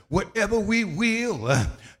whatever we will.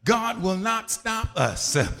 God will not stop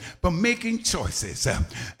us from making choices.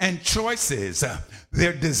 And choices,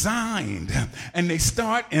 they're designed and they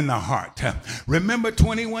start in the heart. Remember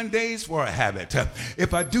 21 days for a habit.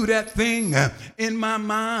 If I do that thing in my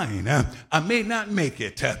mind, I may not make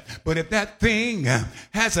it. But if that thing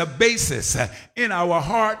has a basis in our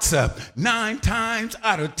hearts, 9 times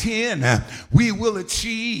out of 10, we will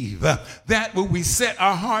achieve that what we set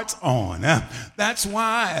our hearts on. That's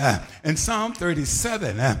why in Psalm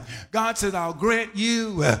 37, God said, I'll grant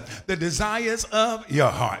you the desires of your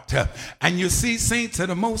heart. And you see, saints of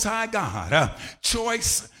the Most High God,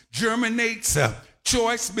 choice germinates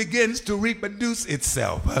choice begins to reproduce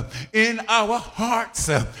itself in our hearts.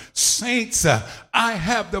 Saints, I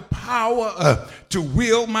have the power to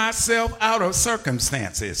will myself out of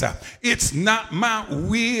circumstances. It's not my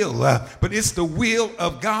will, but it's the will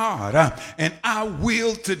of God. And I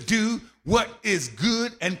will to do what is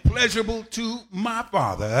good and pleasurable to my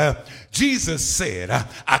Father. Jesus said,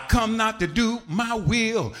 I come not to do my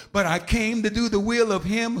will, but I came to do the will of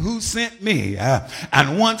him who sent me.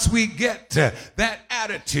 And once we get that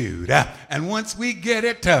attitude, and once we get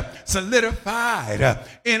it solidified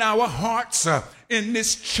in our hearts, in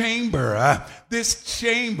this chamber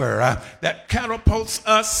that catapults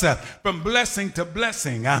us from blessing to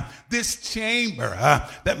blessing, this chamber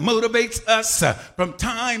that motivates us from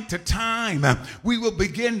time to time, we will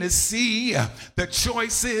begin to see the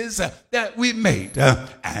choices that we made.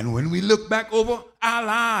 And when we look back over our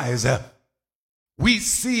lives, we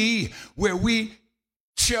see where we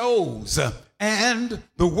chose, and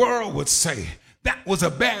the world would say, that was a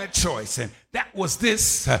bad choice, and that was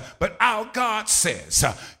this. But our God says,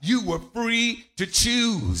 you were free to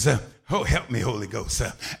choose. Oh, help me, Holy Ghost.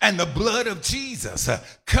 And the blood of Jesus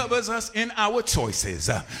covers us in our choices,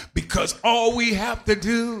 because all we have to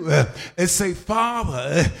do is say,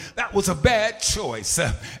 Father, that was a bad choice,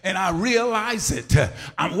 and I realize it.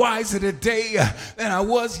 I'm wiser today than I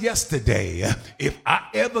was yesterday. If I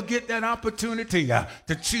ever get that opportunity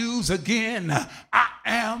to choose again,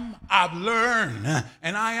 I've learned,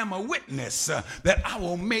 and I am a witness that I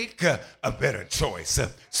will make a better choice.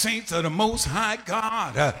 Saints of the Most High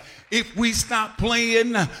God, if we stop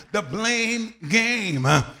playing the blame game,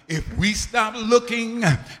 if we stop looking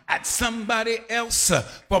at somebody else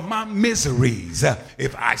for my miseries,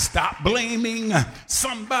 if I stop blaming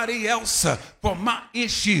somebody else for my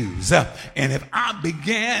issues, and if I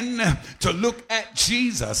begin to look at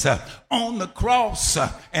Jesus on the cross,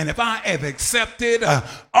 and if I have accepted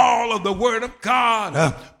all of the Word of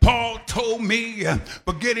God, Paul told me,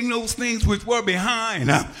 forgetting those things which were behind,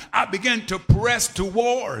 I began to press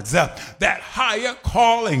towards that higher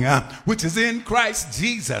calling which is in Christ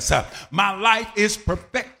Jesus. My life is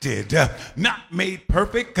perfected, not made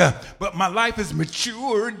perfect, but my life is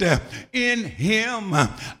matured in him.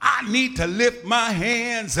 I need to lift my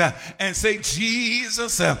hands and say,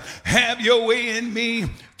 Jesus, have your way in me.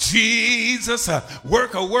 Jesus,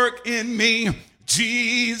 work a work in me.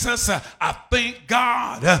 Jesus, I thank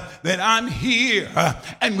God that I'm here.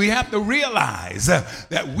 And we have to realize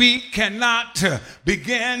that we cannot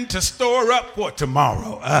begin to store up for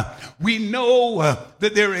tomorrow. We know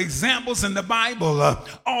that there are examples in the Bible,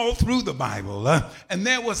 all through the Bible. And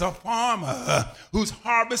there was a farmer whose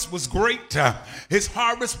harvest was great. His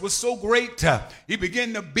harvest was so great, he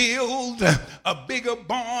began to build a bigger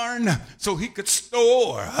barn so he could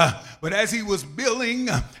store. But as he was building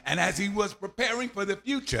and as he was preparing for the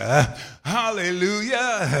future,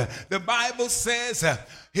 hallelujah, the Bible says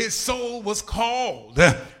his soul was called.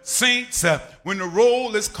 Saints, when the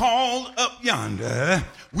roll is called up yonder,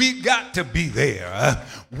 we got to be there.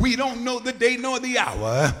 We don't know the day nor the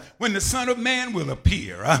hour when the Son of Man will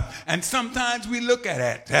appear. And sometimes we look at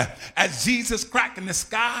it as Jesus cracking the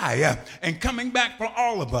sky and coming back for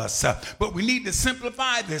all of us. But we need to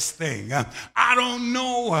simplify this thing. I don't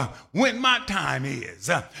know when my time is.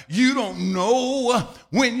 You don't know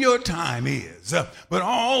when your time is. But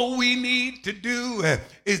all we need to do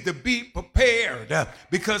is to be prepared,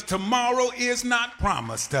 because tomorrow is not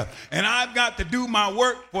promised. And I've got to do my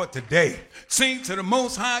work for today. Saints of the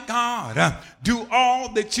Most High God, do all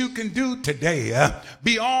that you can do today.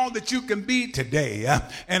 Be all that you can be today.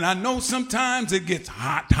 And I know sometimes it gets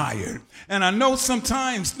tired. And I know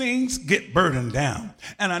sometimes things get burdened down.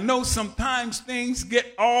 And I know sometimes things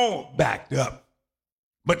get all backed up.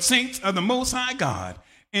 But saints of the Most High God,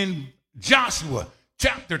 in Joshua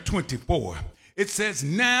chapter 24, it says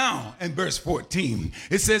now, in verse 14,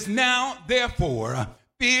 it says, now, therefore,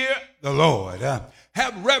 fear the Lord.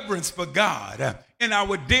 Have reverence for God in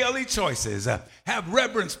our daily choices. Have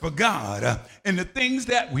reverence for God in the things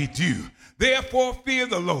that we do. Therefore, fear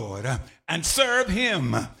the Lord and serve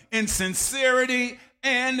him in sincerity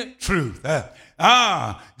and truth.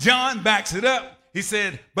 John backs it up. He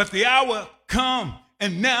said, but the hour come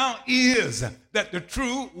and now is that the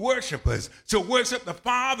true worshipers shall worship the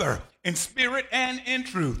Father in spirit and in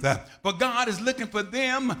truth. For God is looking for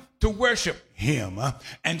them to worship him.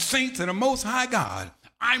 And saints of the Most High God,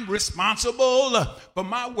 I'm responsible for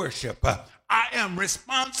my worship. I am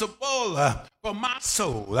responsible for my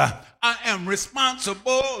soul. I am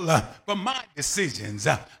responsible for my decisions.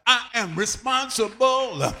 I am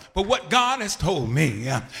responsible for what God has told me.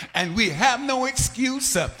 And we have no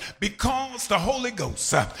excuse because the Holy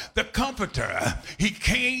Ghost, the Comforter, He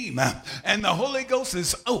came. And the Holy Ghost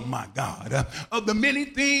is, oh my God, of the many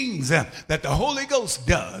things that the Holy Ghost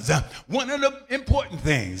does. One of the important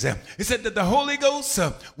things, it said that the Holy Ghost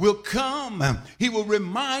will come. He will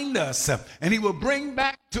remind us and He will bring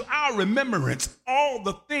back to our remembrance all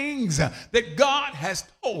the things that God has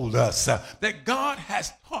told us, that God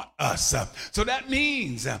has taught us. So that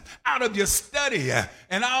means out of your study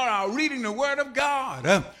and out of our reading the Word of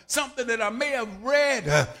God, something that I may have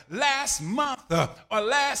read last month or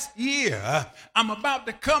last year, I'm about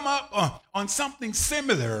to come up on something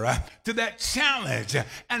similar to that challenge.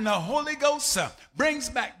 And the Holy Ghost brings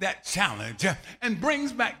back that challenge and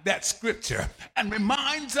brings back that scripture and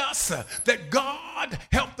reminds us that God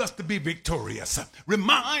helped us to be victorious,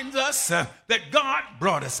 reminds us that God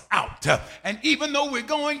brought us out. And even though we're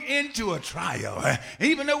going into a trial,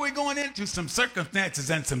 even though we're going into some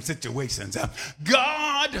circumstances and some situations,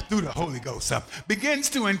 God, through the Holy Ghost, begins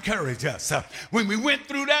to encourage us. When we went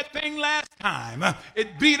through that thing last time,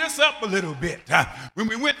 it beat us up a little bit. When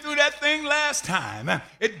we went through that thing last time,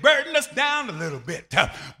 it burdened us down a little bit.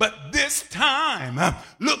 But this time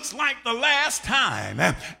looks like the last time.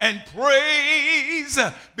 And praise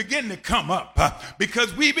begin to come up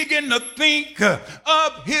because we begin to think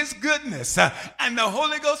of His goodness. And the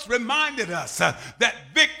Holy Ghost reminded us that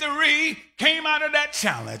victory came out of that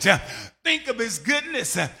challenge. Think of His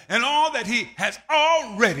goodness and all that He has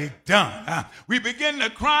already done. We begin to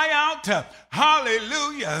cry out,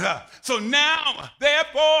 hallelujah. So now,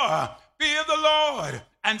 therefore, fear the Lord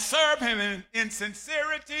and serve Him in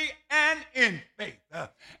sincerity and in faith.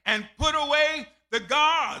 And put away the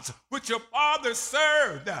gods which your fathers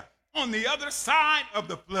served on the other side of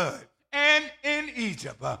the flood and in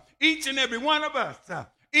Egypt. Each and every one of us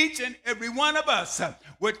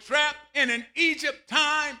were trapped in an Egypt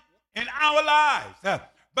time in our lives.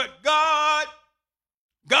 But God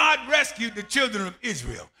rescued the children of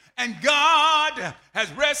Israel. And God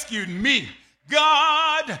has rescued me.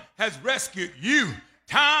 God has rescued you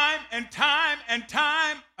time and time and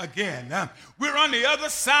time again. We're on the other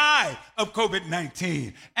side of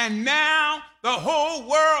COVID-19. And now the whole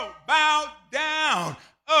world bowed down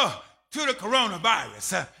to the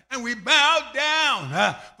coronavirus. And we bowed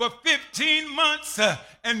down for 15 months.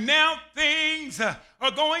 And now things are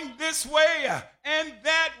going this way and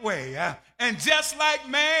that way. And just like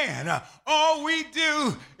man, all we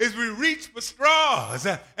do is we reach for straws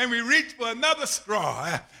and we reach for another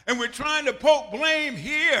straw. And we're trying to poke blame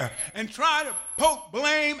here and try to poke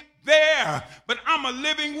blame there. But I'm a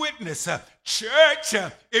living witness. Church,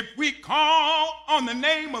 if we call on the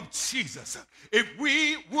name of Jesus, if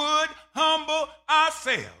we would humble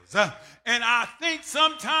ourselves, and I think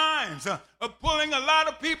sometimes of pulling a lot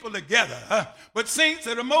of people together, but saints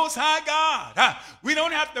of the Most High God, we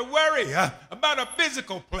don't have to worry about a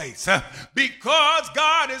physical place because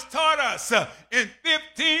God has taught us in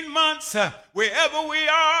 15 months, wherever we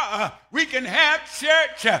are, we can have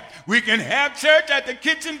church. We can have church at the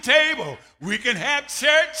kitchen table. We can have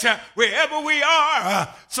church wherever we are.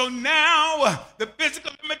 So now the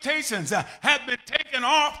physical limitations have been taken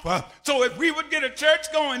off. So if we would get a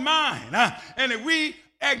church going mine, and if we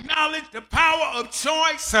acknowledge the power of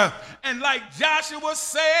choice, and like Joshua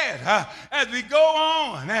said, as we go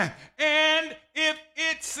on, and if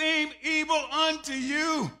it seem evil unto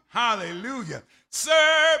you, hallelujah,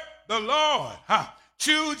 serve the Lord.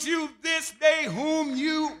 Choose you this day whom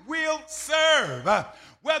you will serve,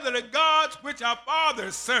 whether the gods which our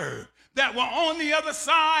fathers served that were on the other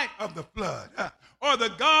side of the flood, or the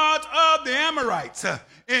gods of the Amorites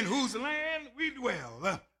in whose land we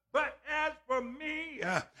dwell. But as for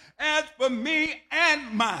me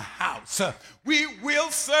and my house, we will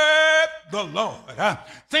serve the Lord.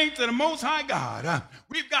 Saints of the Most High God,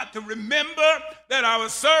 we've got to remember that our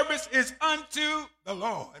service is unto the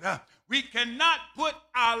Lord. We cannot put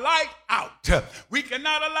our light out. We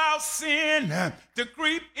cannot allow sin to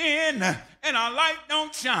creep in and our light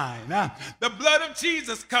don't shine. The blood of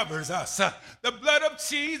Jesus covers us. The blood of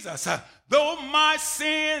Jesus, though my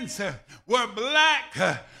sins were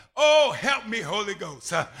black, oh, help me, Holy Ghost.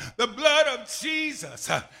 The blood of Jesus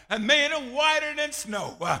has made them whiter than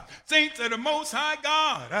snow. Saints of the Most High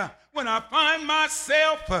God, when I find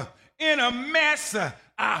myself in a mess,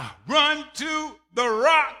 I run to the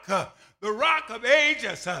rock of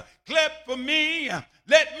ages. Cleft for me,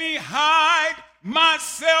 let me hide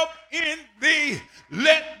myself in thee.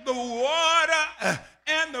 Let the water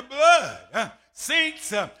and the blood,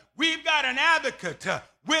 saints, we've got got an advocate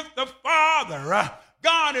with the Father.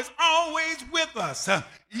 God is always with us.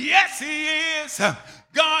 Yes, he is.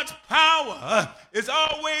 God's power is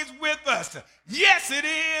always with us. Yes, it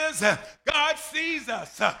is. God sees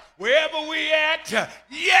us wherever we at.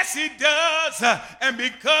 Yes, he does. And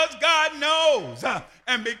because God knows,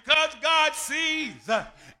 and because God sees,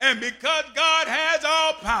 and because God has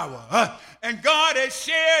all power, and God has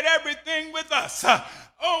shared everything with us,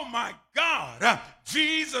 oh my God,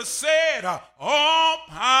 Jesus said, all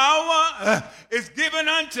power is given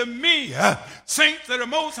unto me. Saints of the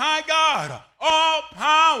Most High God, all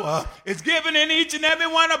power is given in each and every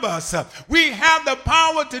one of us. We have the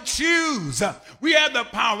power to choose. We have the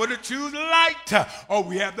power to choose light, or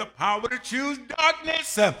we have the power to choose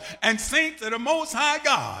darkness. And saints of the Most High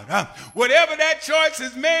God, whatever that choice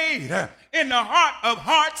is made in the heart of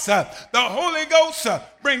hearts, the Holy Ghost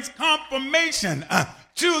brings confirmation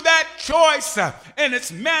to that choice, and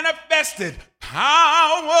it's manifested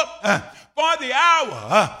power for the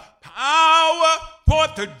hour, power for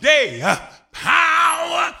today,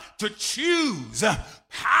 power to choose,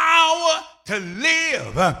 power to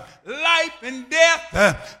live. Life and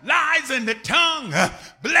death lies in the tongue.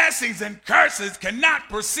 Blessings and curses cannot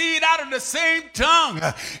proceed out of the same tongue.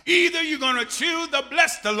 Either you're going to choose to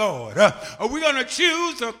bless the Lord, or we're going to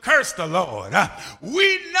choose to curse the Lord.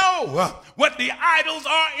 We know what the idols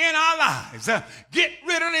are in our lives. Get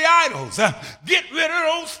rid of the idols. Get rid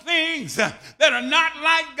of those things that are not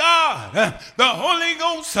like God. The Holy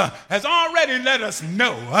Ghost has already let us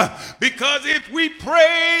know, because if we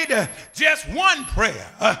prayed just one prayer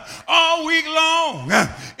all week long,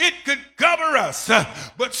 it could cover us.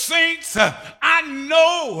 But saints, I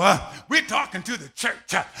know we're talking to the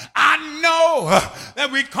church. I know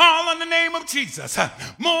that we call on the name of Jesus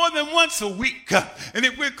more than once a week. And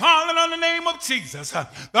if we're calling on the name of Jesus,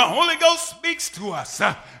 the Holy Ghost speaks to us.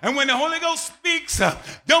 And when the Holy Ghost speaks,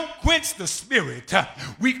 don't quench the Spirit.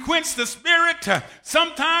 We quench the Spirit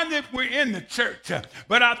sometimes if we're in the church.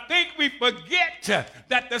 But I think we forget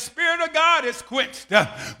that the Spirit of God is quenched.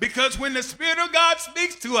 Because when the Spirit of God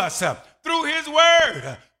speaks to us through his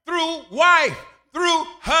word, through wife, through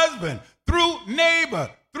husband, through neighbor,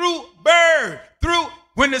 through bird, through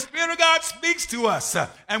when the Spirit of God speaks to us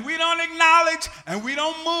and we don't acknowledge and we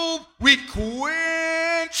don't move, we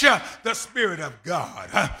quench the Spirit of God.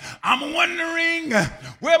 I'm wondering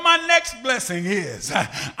where my next blessing is.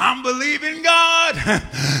 I'm believing God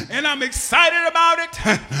and I'm excited about it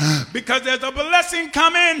because there's a blessing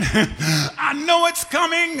coming. I know it's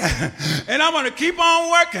coming and I'm going to keep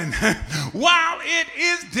on working while it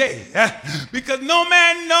is day, because no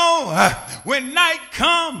man knows when night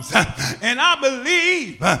comes. And I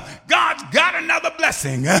believe God's got another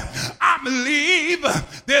blessing. I believe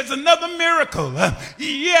there's another miracle.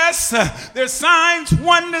 Yes, there's signs,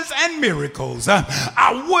 wonders, and miracles.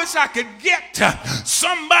 I wish I could get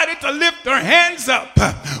somebody to lift their hands up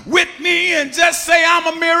with me and just say,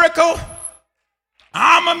 I'm a miracle.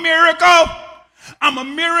 I'm a miracle. I'm a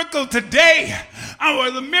miracle today. I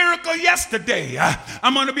was a miracle yesterday.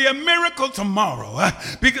 I'm going to be a miracle tomorrow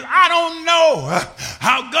because I don't know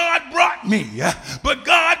how God brought me, but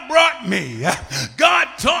God brought me. God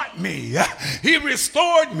taught me. He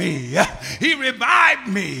restored me. He revived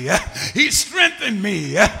me. He strengthened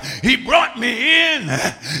me. He brought me in.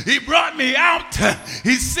 He brought me out.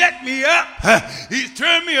 He set me up. He's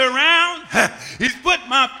turned me around. He's put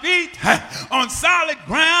my feet on solid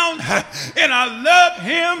ground, and I love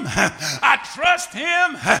him. I trust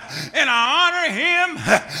him, and I honor him.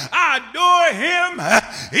 I adore him.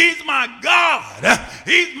 He's my God.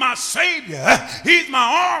 He's my Savior. He's my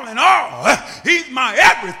all in all. He's my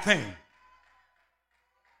everything.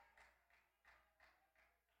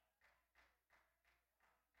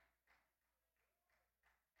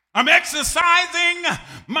 I'm exercising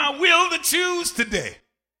my will to choose today.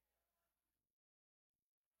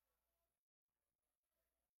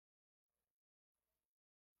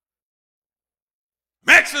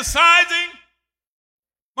 I'm exercising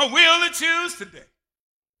my will to choose today.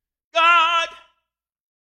 God,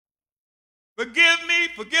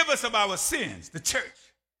 forgive us of our sins, the church.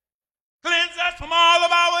 Cleanse us from all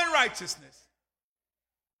of our unrighteousness.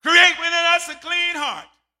 Create within us a clean heart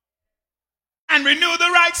and renew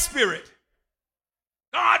the right spirit.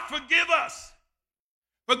 God, forgive us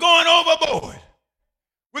for going overboard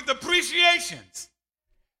with appreciations.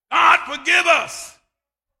 God, forgive us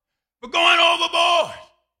for going overboard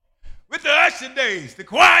with the usher days, the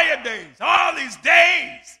choir days, all these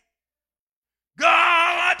days.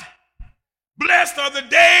 God, blessed are the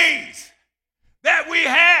days that we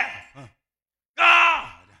have. God,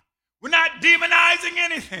 we're not demonizing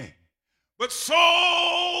anything, But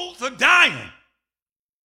souls are dying.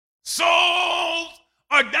 Souls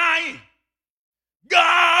are dying.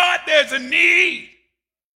 God, there's a need.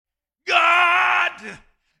 God,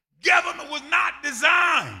 government was not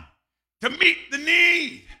designed to meet the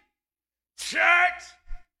need. Church,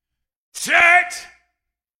 the church,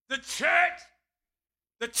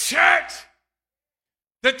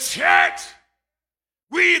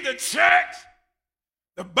 we the church,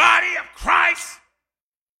 the body of Christ,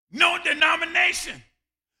 no denomination,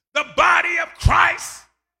 the body of Christ,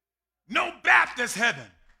 no Baptist heaven,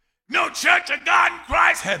 no Church of God in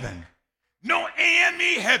Christ heaven, no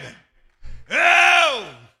AME heaven. Oh,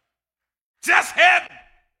 just heaven.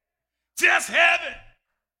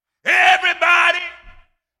 Everybody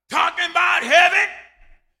talking about heaven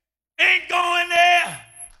ain't going there.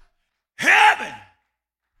 Heaven.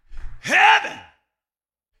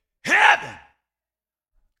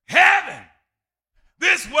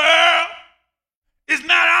 This world is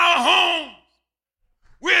not our home.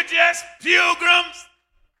 We're just pilgrims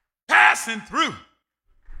passing through.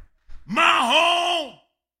 My home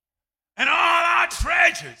and all our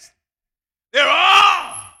treasures, they're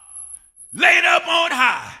all laid up on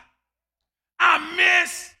high. I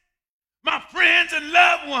miss my friends and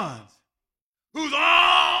loved ones who's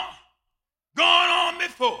all gone on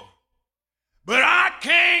before. But I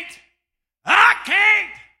can't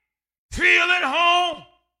feel at home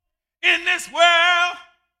in this world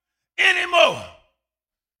anymore.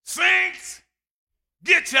 Saints,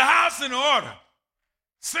 get your house in order.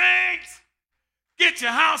 Saints, get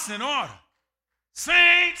your house in order.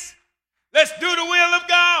 Saints, let's do the will of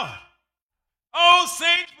God. Old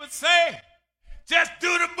saints would say, just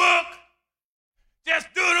do the book.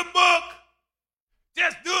 Just do the book.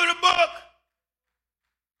 Just do the book.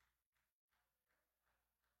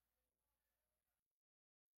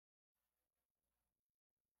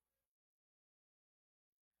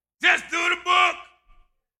 Just do the book.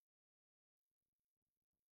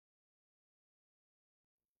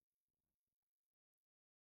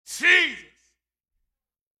 Jesus,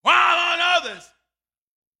 while on others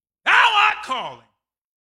thou art calling,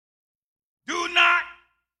 do not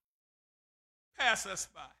pass us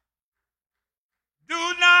by.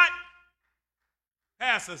 Do not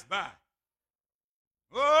pass us by.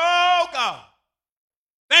 Oh, God.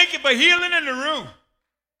 Thank you for healing in the room.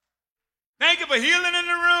 Thank you for healing in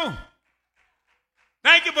the room.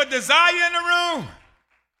 Thank you for desire in the room.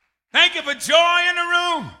 Thank you for joy in the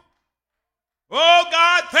room. Oh,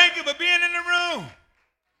 God, thank you for being in the room.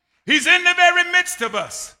 He's in the very midst of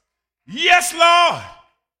us. Yes, Lord.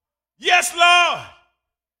 Yes, Lord.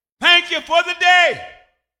 Thank you for the day.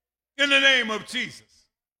 In the name of Jesus.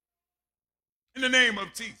 In the name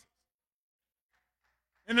of Jesus.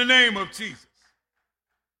 In the name of Jesus.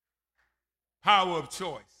 Power of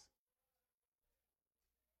choice.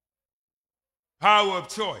 Power of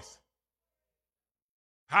choice.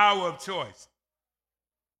 Power of choice.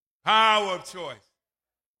 Power of choice.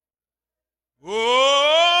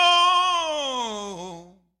 Oh,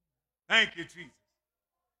 thank you, Jesus.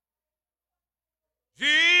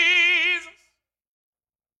 Jesus,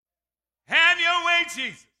 have your way,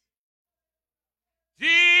 Jesus.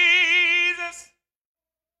 Jesus,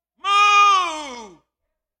 move.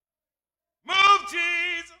 Move,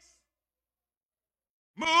 Jesus.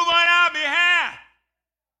 Move on our behalf.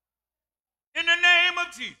 In the name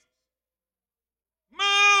of Jesus.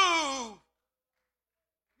 Move.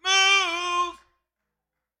 Move.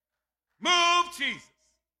 Move, Jesus.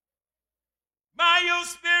 By your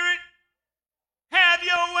Spirit, have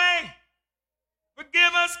your way.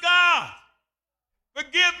 Forgive us, God.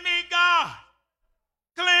 Forgive me, God.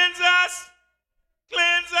 Cleanse us.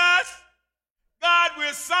 Cleanse us. God,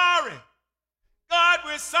 we're sorry. God,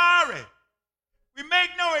 we're sorry. We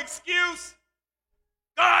make no excuse.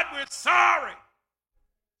 God, we're sorry.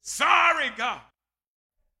 Sorry, God.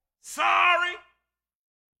 Sorry.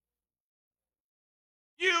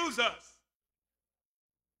 Use us.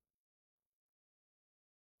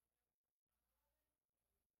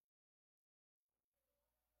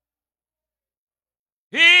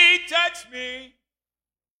 He touched me.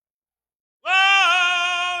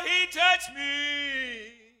 Oh, he touched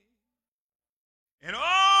me. And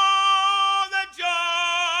all the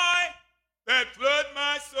joy that flooded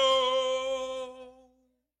my soul.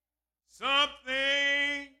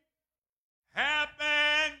 Something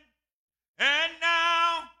happened, and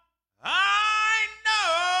now I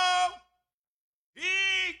know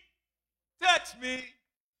he touched me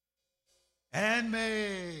and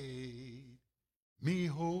made me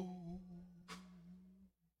whole.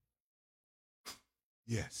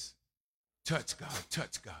 Yes, touch God,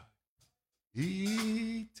 touch God.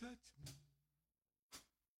 He touched me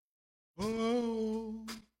Oh,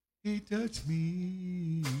 he touched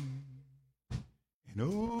me. And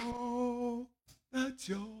oh, the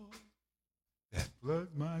joy that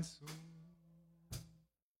floods my soul.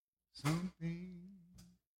 Something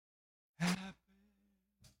happened,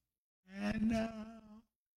 and now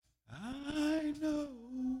I know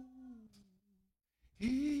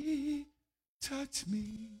he touched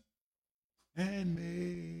me and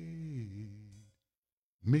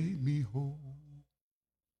made me whole.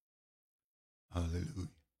 Hallelujah.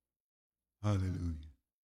 Hallelujah.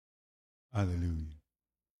 Hallelujah.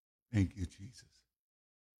 Thank you, Jesus.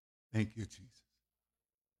 Thank you, Jesus.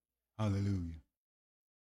 Hallelujah.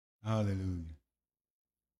 Hallelujah.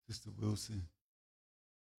 Sister Wilson,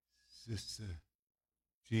 Sister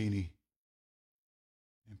Jeannie,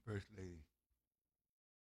 and First Lady,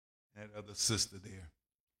 that other sister there.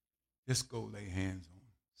 Just go lay hands on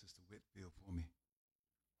Sister Whitfield for me.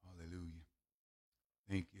 Hallelujah.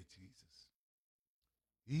 Thank you, Jesus.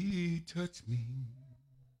 He touched me.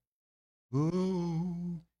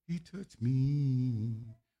 Oh, he touched me.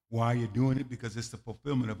 Why are you doing it? Because it's the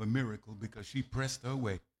fulfillment of a miracle, because she pressed her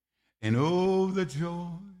way. And oh, the joy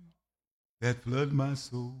that flooded my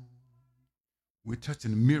soul. We're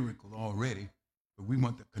touching a miracle already, but we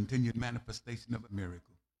want the continued manifestation of a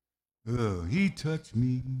miracle. Oh, he touched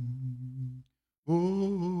me.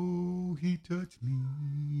 Oh, he touched me.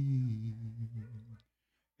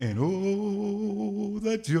 And oh,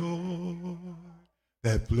 the joy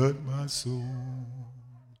that flooded my soul.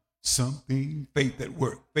 Something, faith at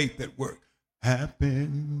work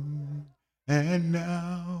happened. And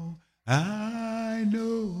now I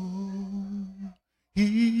know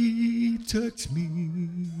he touched me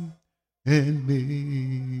and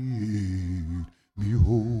made me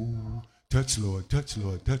whole. Touch, Lord, touch,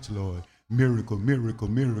 Lord, touch, Lord. Miracle, miracle,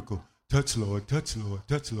 miracle. Touch, Lord, touch, Lord,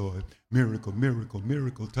 touch, Lord. Miracle, miracle,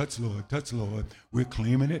 miracle. Touch, Lord, touch, Lord. We're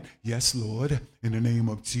claiming it. Yes, Lord, in the name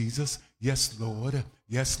of Jesus. Yes, Lord.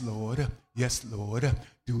 Yes, Lord. Yes, Lord.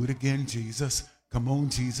 Do it again, Jesus. Come on,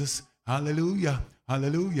 Jesus. Hallelujah.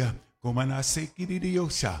 Hallelujah.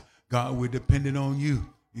 God, we're dependent on you.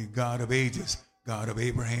 You God of ages, God of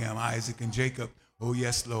Abraham, Isaac, and Jacob. Oh,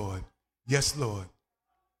 yes, Lord. Yes, Lord.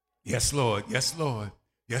 Yes, Lord. Yes, Lord.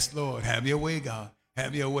 Yes, Lord. Have your way, God.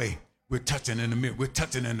 Have your way. We're touching in the mirror. We're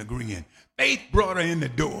touching and agreeing. Faith brought her in the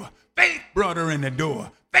door. Faith brought her in the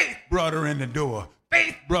door. Faith brought her in the door.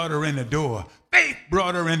 Faith brought her in the door. Faith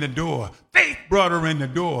brought her in the door. Faith brought her in the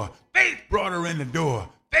door. Faith brought her in the door.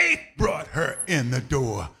 Faith brought her in the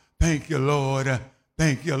door. Thank you, Lord.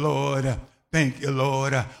 Thank you, Lord. Thank you,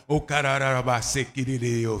 Lord. God,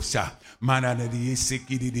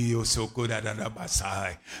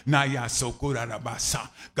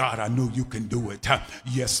 I know you can do it.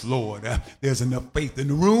 Yes, Lord. There's enough faith in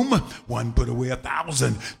the room. One put away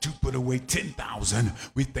 1,000, two put away 10,000.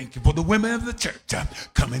 We thank you for the women of the church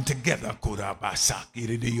coming together.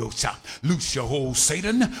 Loose your hold,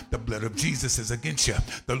 Satan. The blood of Jesus is against you.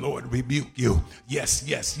 The Lord rebuke you. Yes,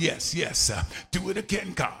 yes, yes, yes. Do it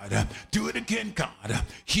again, God. Do it again, God.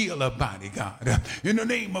 Heal a body, God. In the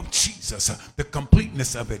name of Jesus. The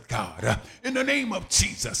completeness of it, God. In the name of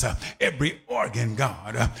Jesus, every organ,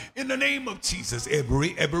 God. In the name of Jesus,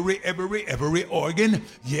 every organ.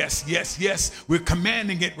 Yes, yes, yes. We're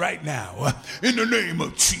commanding it right now. In the name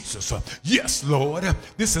of Jesus. Yes, Lord.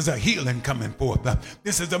 This is a healing coming forth.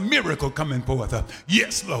 This is a miracle coming forth.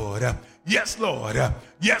 Yes, Lord. Yes, Lord.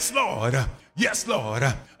 Yes, Lord. Yes, Lord.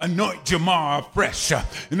 Anoint Jamar afresh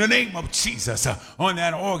in the name of Jesus on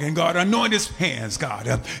that organ, God. Anoint his hands,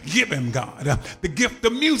 God. Give him, God. The gift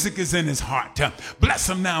of music is in his heart. Bless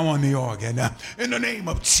him now on the organ in the name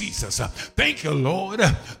of Jesus. Thank you, Lord.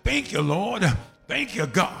 Thank you, Lord. Thank you,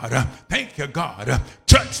 God. Thank you, God.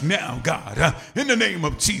 Touch now, God, in the name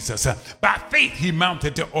of Jesus. By faith, he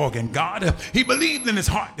mounted the organ, God. He believed in his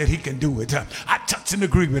heart that he can do it. I touch and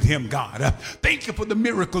agree with him, God. Thank you for the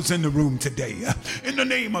miracles in the room today. In the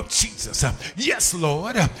name of Jesus. Yes,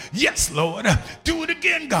 Lord. Yes, Lord. Do it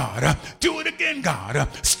again, God. Do it again, God.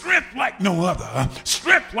 Strength like no other.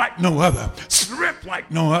 Strength like no other. Strength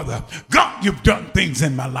like no other. God, you've done things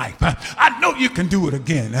in my life. I know you can do it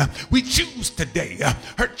again. We choose today.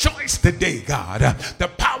 Her choice today, God. The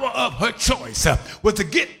power of her choice was to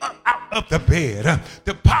get up out of the bed.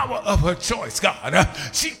 The power of her choice, God.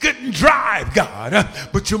 She couldn't drive, God,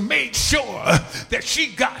 but you made sure that she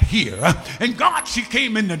got here. And God, she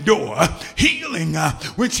came in the door. Healing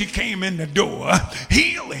when she came in the door.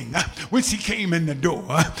 Healing when she came in the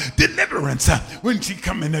door. Deliverance when she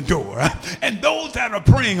come in the door. And those that are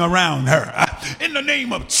praying around her, in the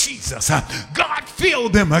name of Jesus. God, fill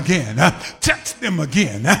them again. Touch them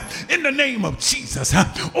again in the name of Jesus.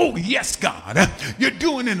 Oh, yes, God, you're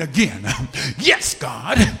doing it again. Yes,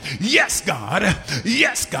 God. Yes, God.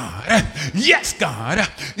 Yes, God. Yes, God.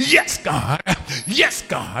 Yes, God. Yes,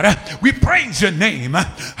 God. We praise your name.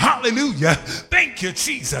 Hallelujah. Thank you,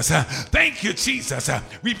 Jesus. Thank you, Jesus.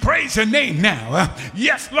 We praise your name now.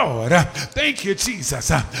 Yes, Lord. Thank you, Jesus.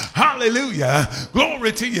 Hallelujah.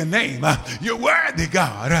 Glory to your name. You're worthy,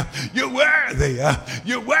 God. You're worthy.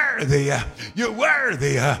 You're worthy. You're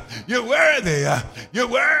worthy. You're worthy. You're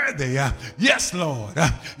worthy. Yes, Lord.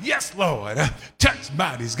 Yes, Lord. Touch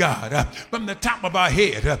bodies, God, from the top of our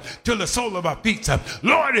head to the sole of our feet.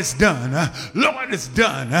 Lord, it's done. Lord, it's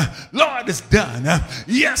done. Lord, it's done.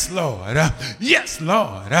 Yes, Lord. Yes,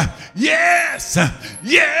 Lord. Yes.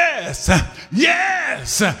 Yes.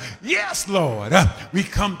 Yes. Yes, Lord. We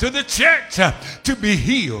come to the church to be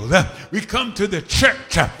healed. We come to the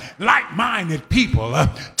church like-minded people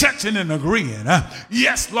touching and agreeing.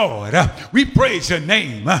 Yes, Lord. We praise your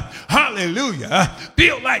name. Hallelujah.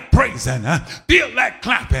 Feel like praising. Feel like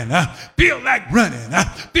clapping. Feel like running.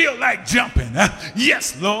 Feel like jumping.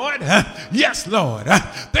 Yes, Lord. Yes, Lord.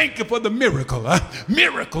 Thank you for the miracle.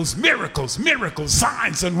 Miracles, miracles, miracles,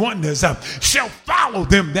 signs and wonders shall follow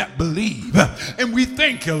them that believe. And we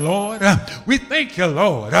thank you, Lord. We thank you,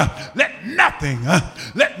 Lord. Let nothing,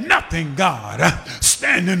 God,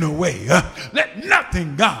 stand in the way. Let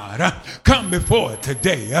nothing, God, come before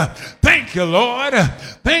today. Thank you, Lord.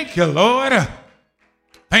 Thank you, Lord.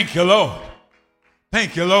 Thank you, Lord.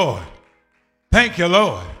 Thank you, Lord. Thank you,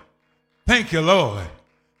 Lord. Thank you, Lord.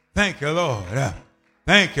 Thank you, Lord.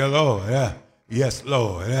 Thank you, Lord. Yes,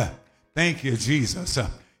 Lord. Thank you, Jesus.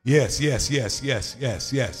 Yes, yes, yes, yes,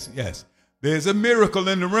 yes, yes, yes. There's a miracle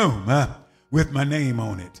in the room with my name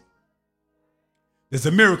on it. There's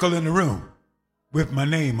a miracle in the room with my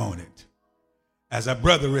name on it. As our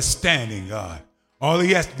brother is standing, God, all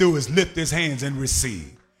he has to do is lift his hands and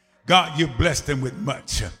receive. God, you blessed him with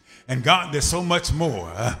much. And God, there's so much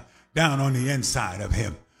more down on the inside of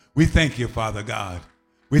him. We thank you, Father God.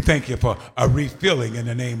 We thank you for a refilling in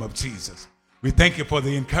the name of Jesus. We thank you for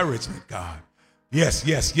the encouragement, God. Yes,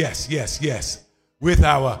 yes, yes, yes, yes. With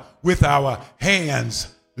our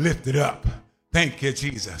hands lifted up. Thank you,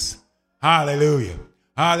 Jesus. Hallelujah.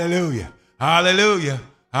 Hallelujah. Hallelujah.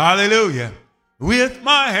 Hallelujah. With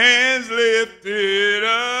my hands lifted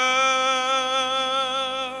up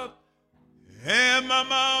and my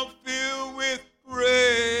mouth filled with praise,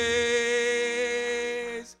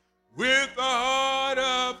 with a heart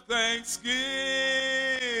of thanksgiving,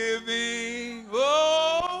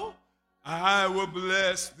 oh, I will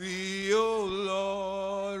bless thee, O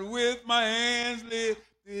Lord, with my hands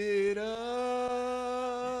lifted up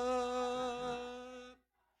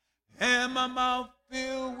and my mouth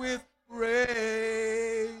filled with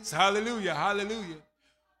praise. Hallelujah, hallelujah.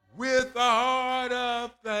 With a heart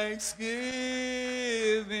of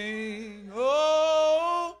thanksgiving,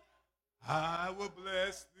 oh, I will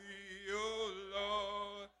bless thee, O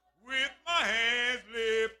Lord, with my hands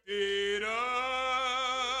lifted up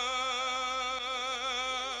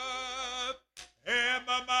and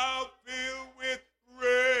my mouth filled with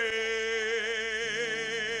praise,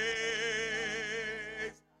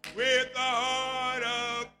 with a heart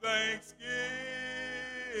of thanksgiving,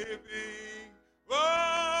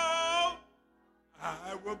 oh,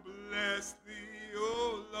 I will bless thee,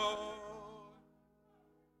 O Lord.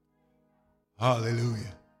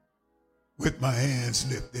 Hallelujah. With my hands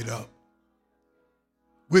lifted up,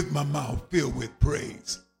 with my mouth filled with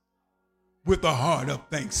praise, with a heart of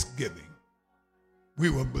thanksgiving, we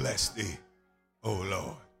will bless thee, O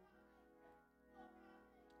Lord.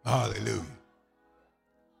 Hallelujah.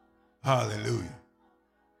 Hallelujah.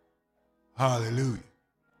 Hallelujah.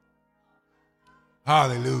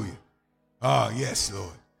 Hallelujah. Ah, yes,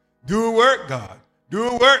 Lord. Do a work, God. Do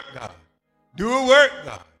a work, God. Do a work,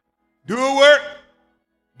 God. Do a work.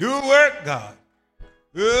 Do a work, God.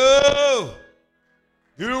 Oh,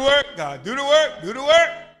 do the work, God. Do the work. Do the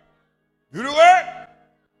work. Do the work.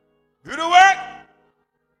 Do the work.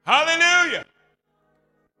 Hallelujah.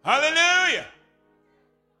 Hallelujah.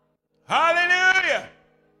 Hallelujah.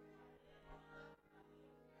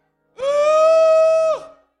 Ooh.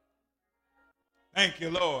 Thank you,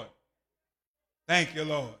 Lord. Thank you,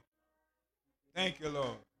 Lord. Thank you,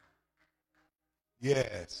 Lord.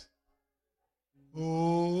 Yes. Oh,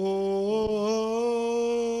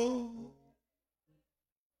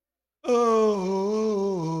 oh,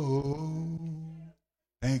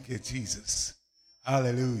 thank you, Jesus.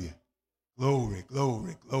 Hallelujah. Glory,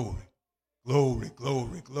 glory, glory, glory,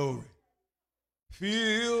 glory, glory.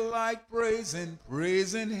 feel like praising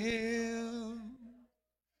him.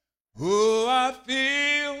 Oh, I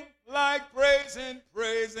feel like praising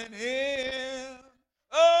him.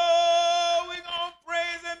 Oh, we gonna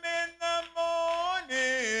praise him in the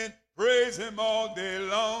morning, praise him all day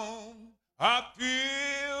long. I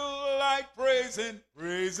feel like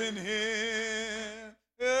praising him.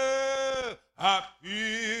 Oh, I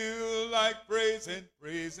feel like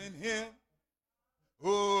praising him.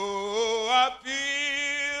 Oh, I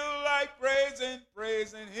feel like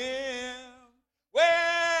praising him.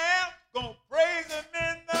 Well, gonna praise him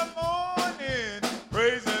in the morning,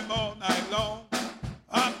 praise him all night long.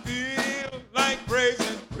 I feel like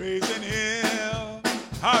praising him.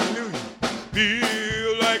 Hallelujah.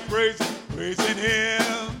 Feel like praising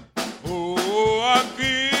him. Oh, I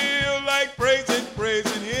feel like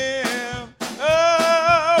praising him.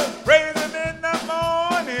 Oh, praise him in the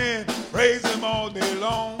morning, praise him all day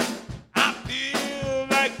long. I feel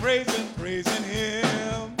like praising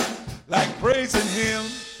him, like praising him,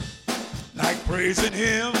 like praising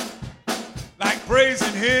him, like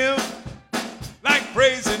praising him, like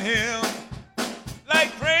praising him,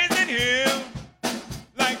 like praising him,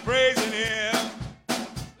 like praising him,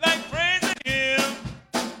 like praising him,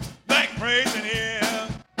 like praising him.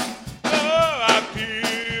 Oh, I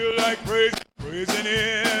feel like praising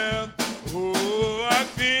him. Oh, I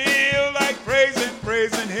feel like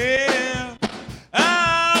praising him.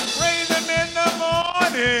 I praise him in the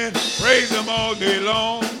morning, praise him all day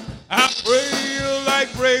long. I feel like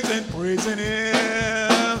praising him.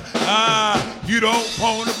 You don't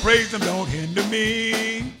want to praise him, don't hinder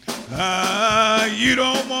me. You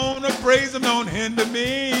don't want to praise him, don't hinder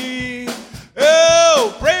me.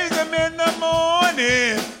 Oh, praise him in the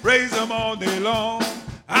morning, praise him all day long.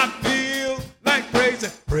 I feel like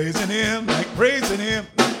praising him, like praising him,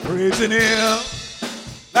 like praising him,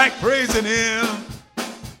 like praising him,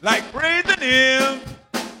 like praising him,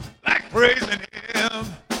 like praising him,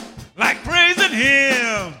 like praising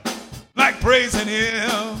him, like praising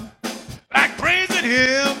him, like praising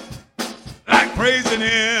him, like praising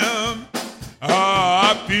him.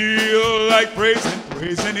 I feel like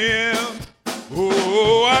praising him.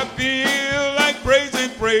 Oh, I feel like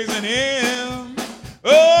praising him.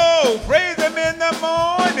 Oh, praise him in the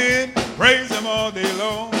morning, praise him all day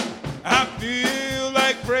long. I feel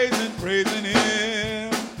like praising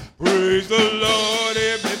him. Praise the Lord,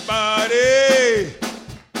 everybody.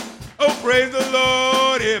 Oh, praise the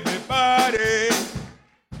Lord, everybody.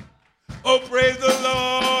 Oh, praise the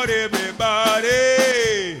Lord,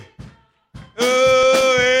 everybody.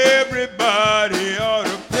 Oh, everybody ought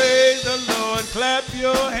to praise the Lord. Clap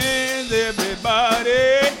your hands,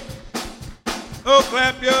 everybody. Oh,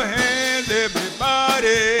 clap your hands,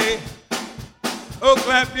 everybody. Oh,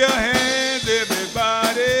 clap your hands,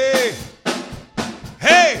 everybody.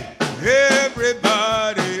 Hey,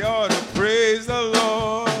 everybody ought to praise the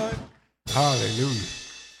Lord. Hallelujah.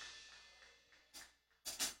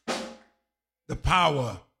 The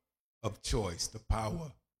power of choice, the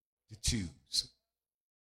power to choose.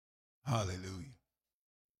 Hallelujah.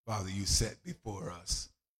 Father, you set before us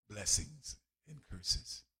blessings and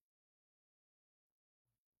curses.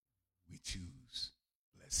 We choose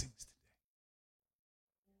blessings today.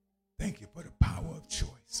 Thank you for the power of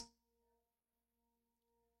choice.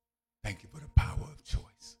 Thank you for the power of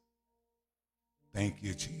choice. Thank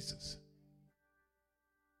you, Jesus.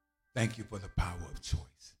 Thank you for the power of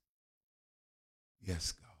choice.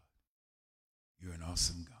 Yes, God. You're an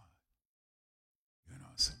awesome God. You're an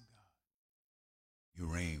awesome God. You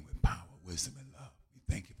reign with power, wisdom, and love. We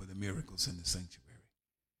thank you for the miracles in the sanctuary,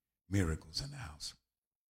 miracles in the house.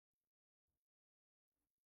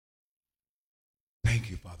 Thank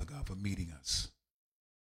you, Father God, for meeting us.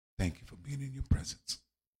 Thank you for being in your presence.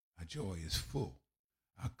 Our joy is full.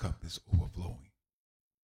 Our cup is overflowing.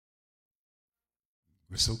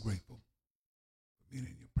 We're so grateful for being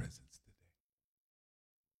in your presence today.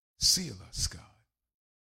 Seal us, God.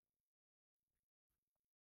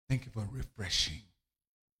 Thank you for refreshing.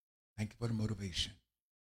 Thank you for the motivation.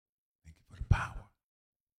 Thank you for the power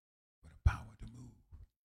to move.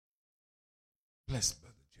 Bless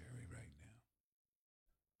Brother Jerry right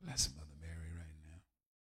now. Bless Mother Mary right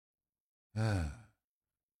now.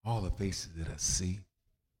 All the faces that I see.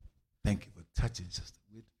 Thank you for touching Sister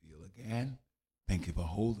Whitfield again. Thank you for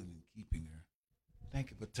holding and keeping her. Thank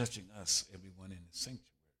you for touching us, everyone in the sanctuary.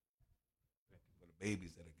 Thank you for the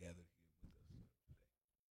babies that are gathered here with us today.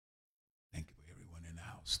 Thank you for everyone in the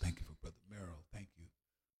house. Thank you for Brother Merrill. Thank you,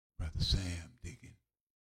 Brother Sam Diggin.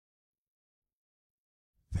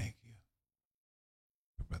 Thank you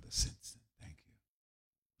for Brother Simpson. Thank you.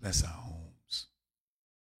 Bless our homes.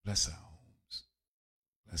 Bless our homes.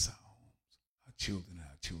 Bless our homes, our children, and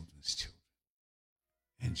our children's children.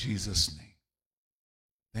 In Jesus' name.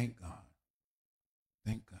 Thank God.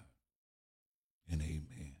 Thank God. And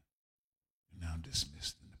amen. You're now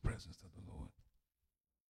dismissed in the presence of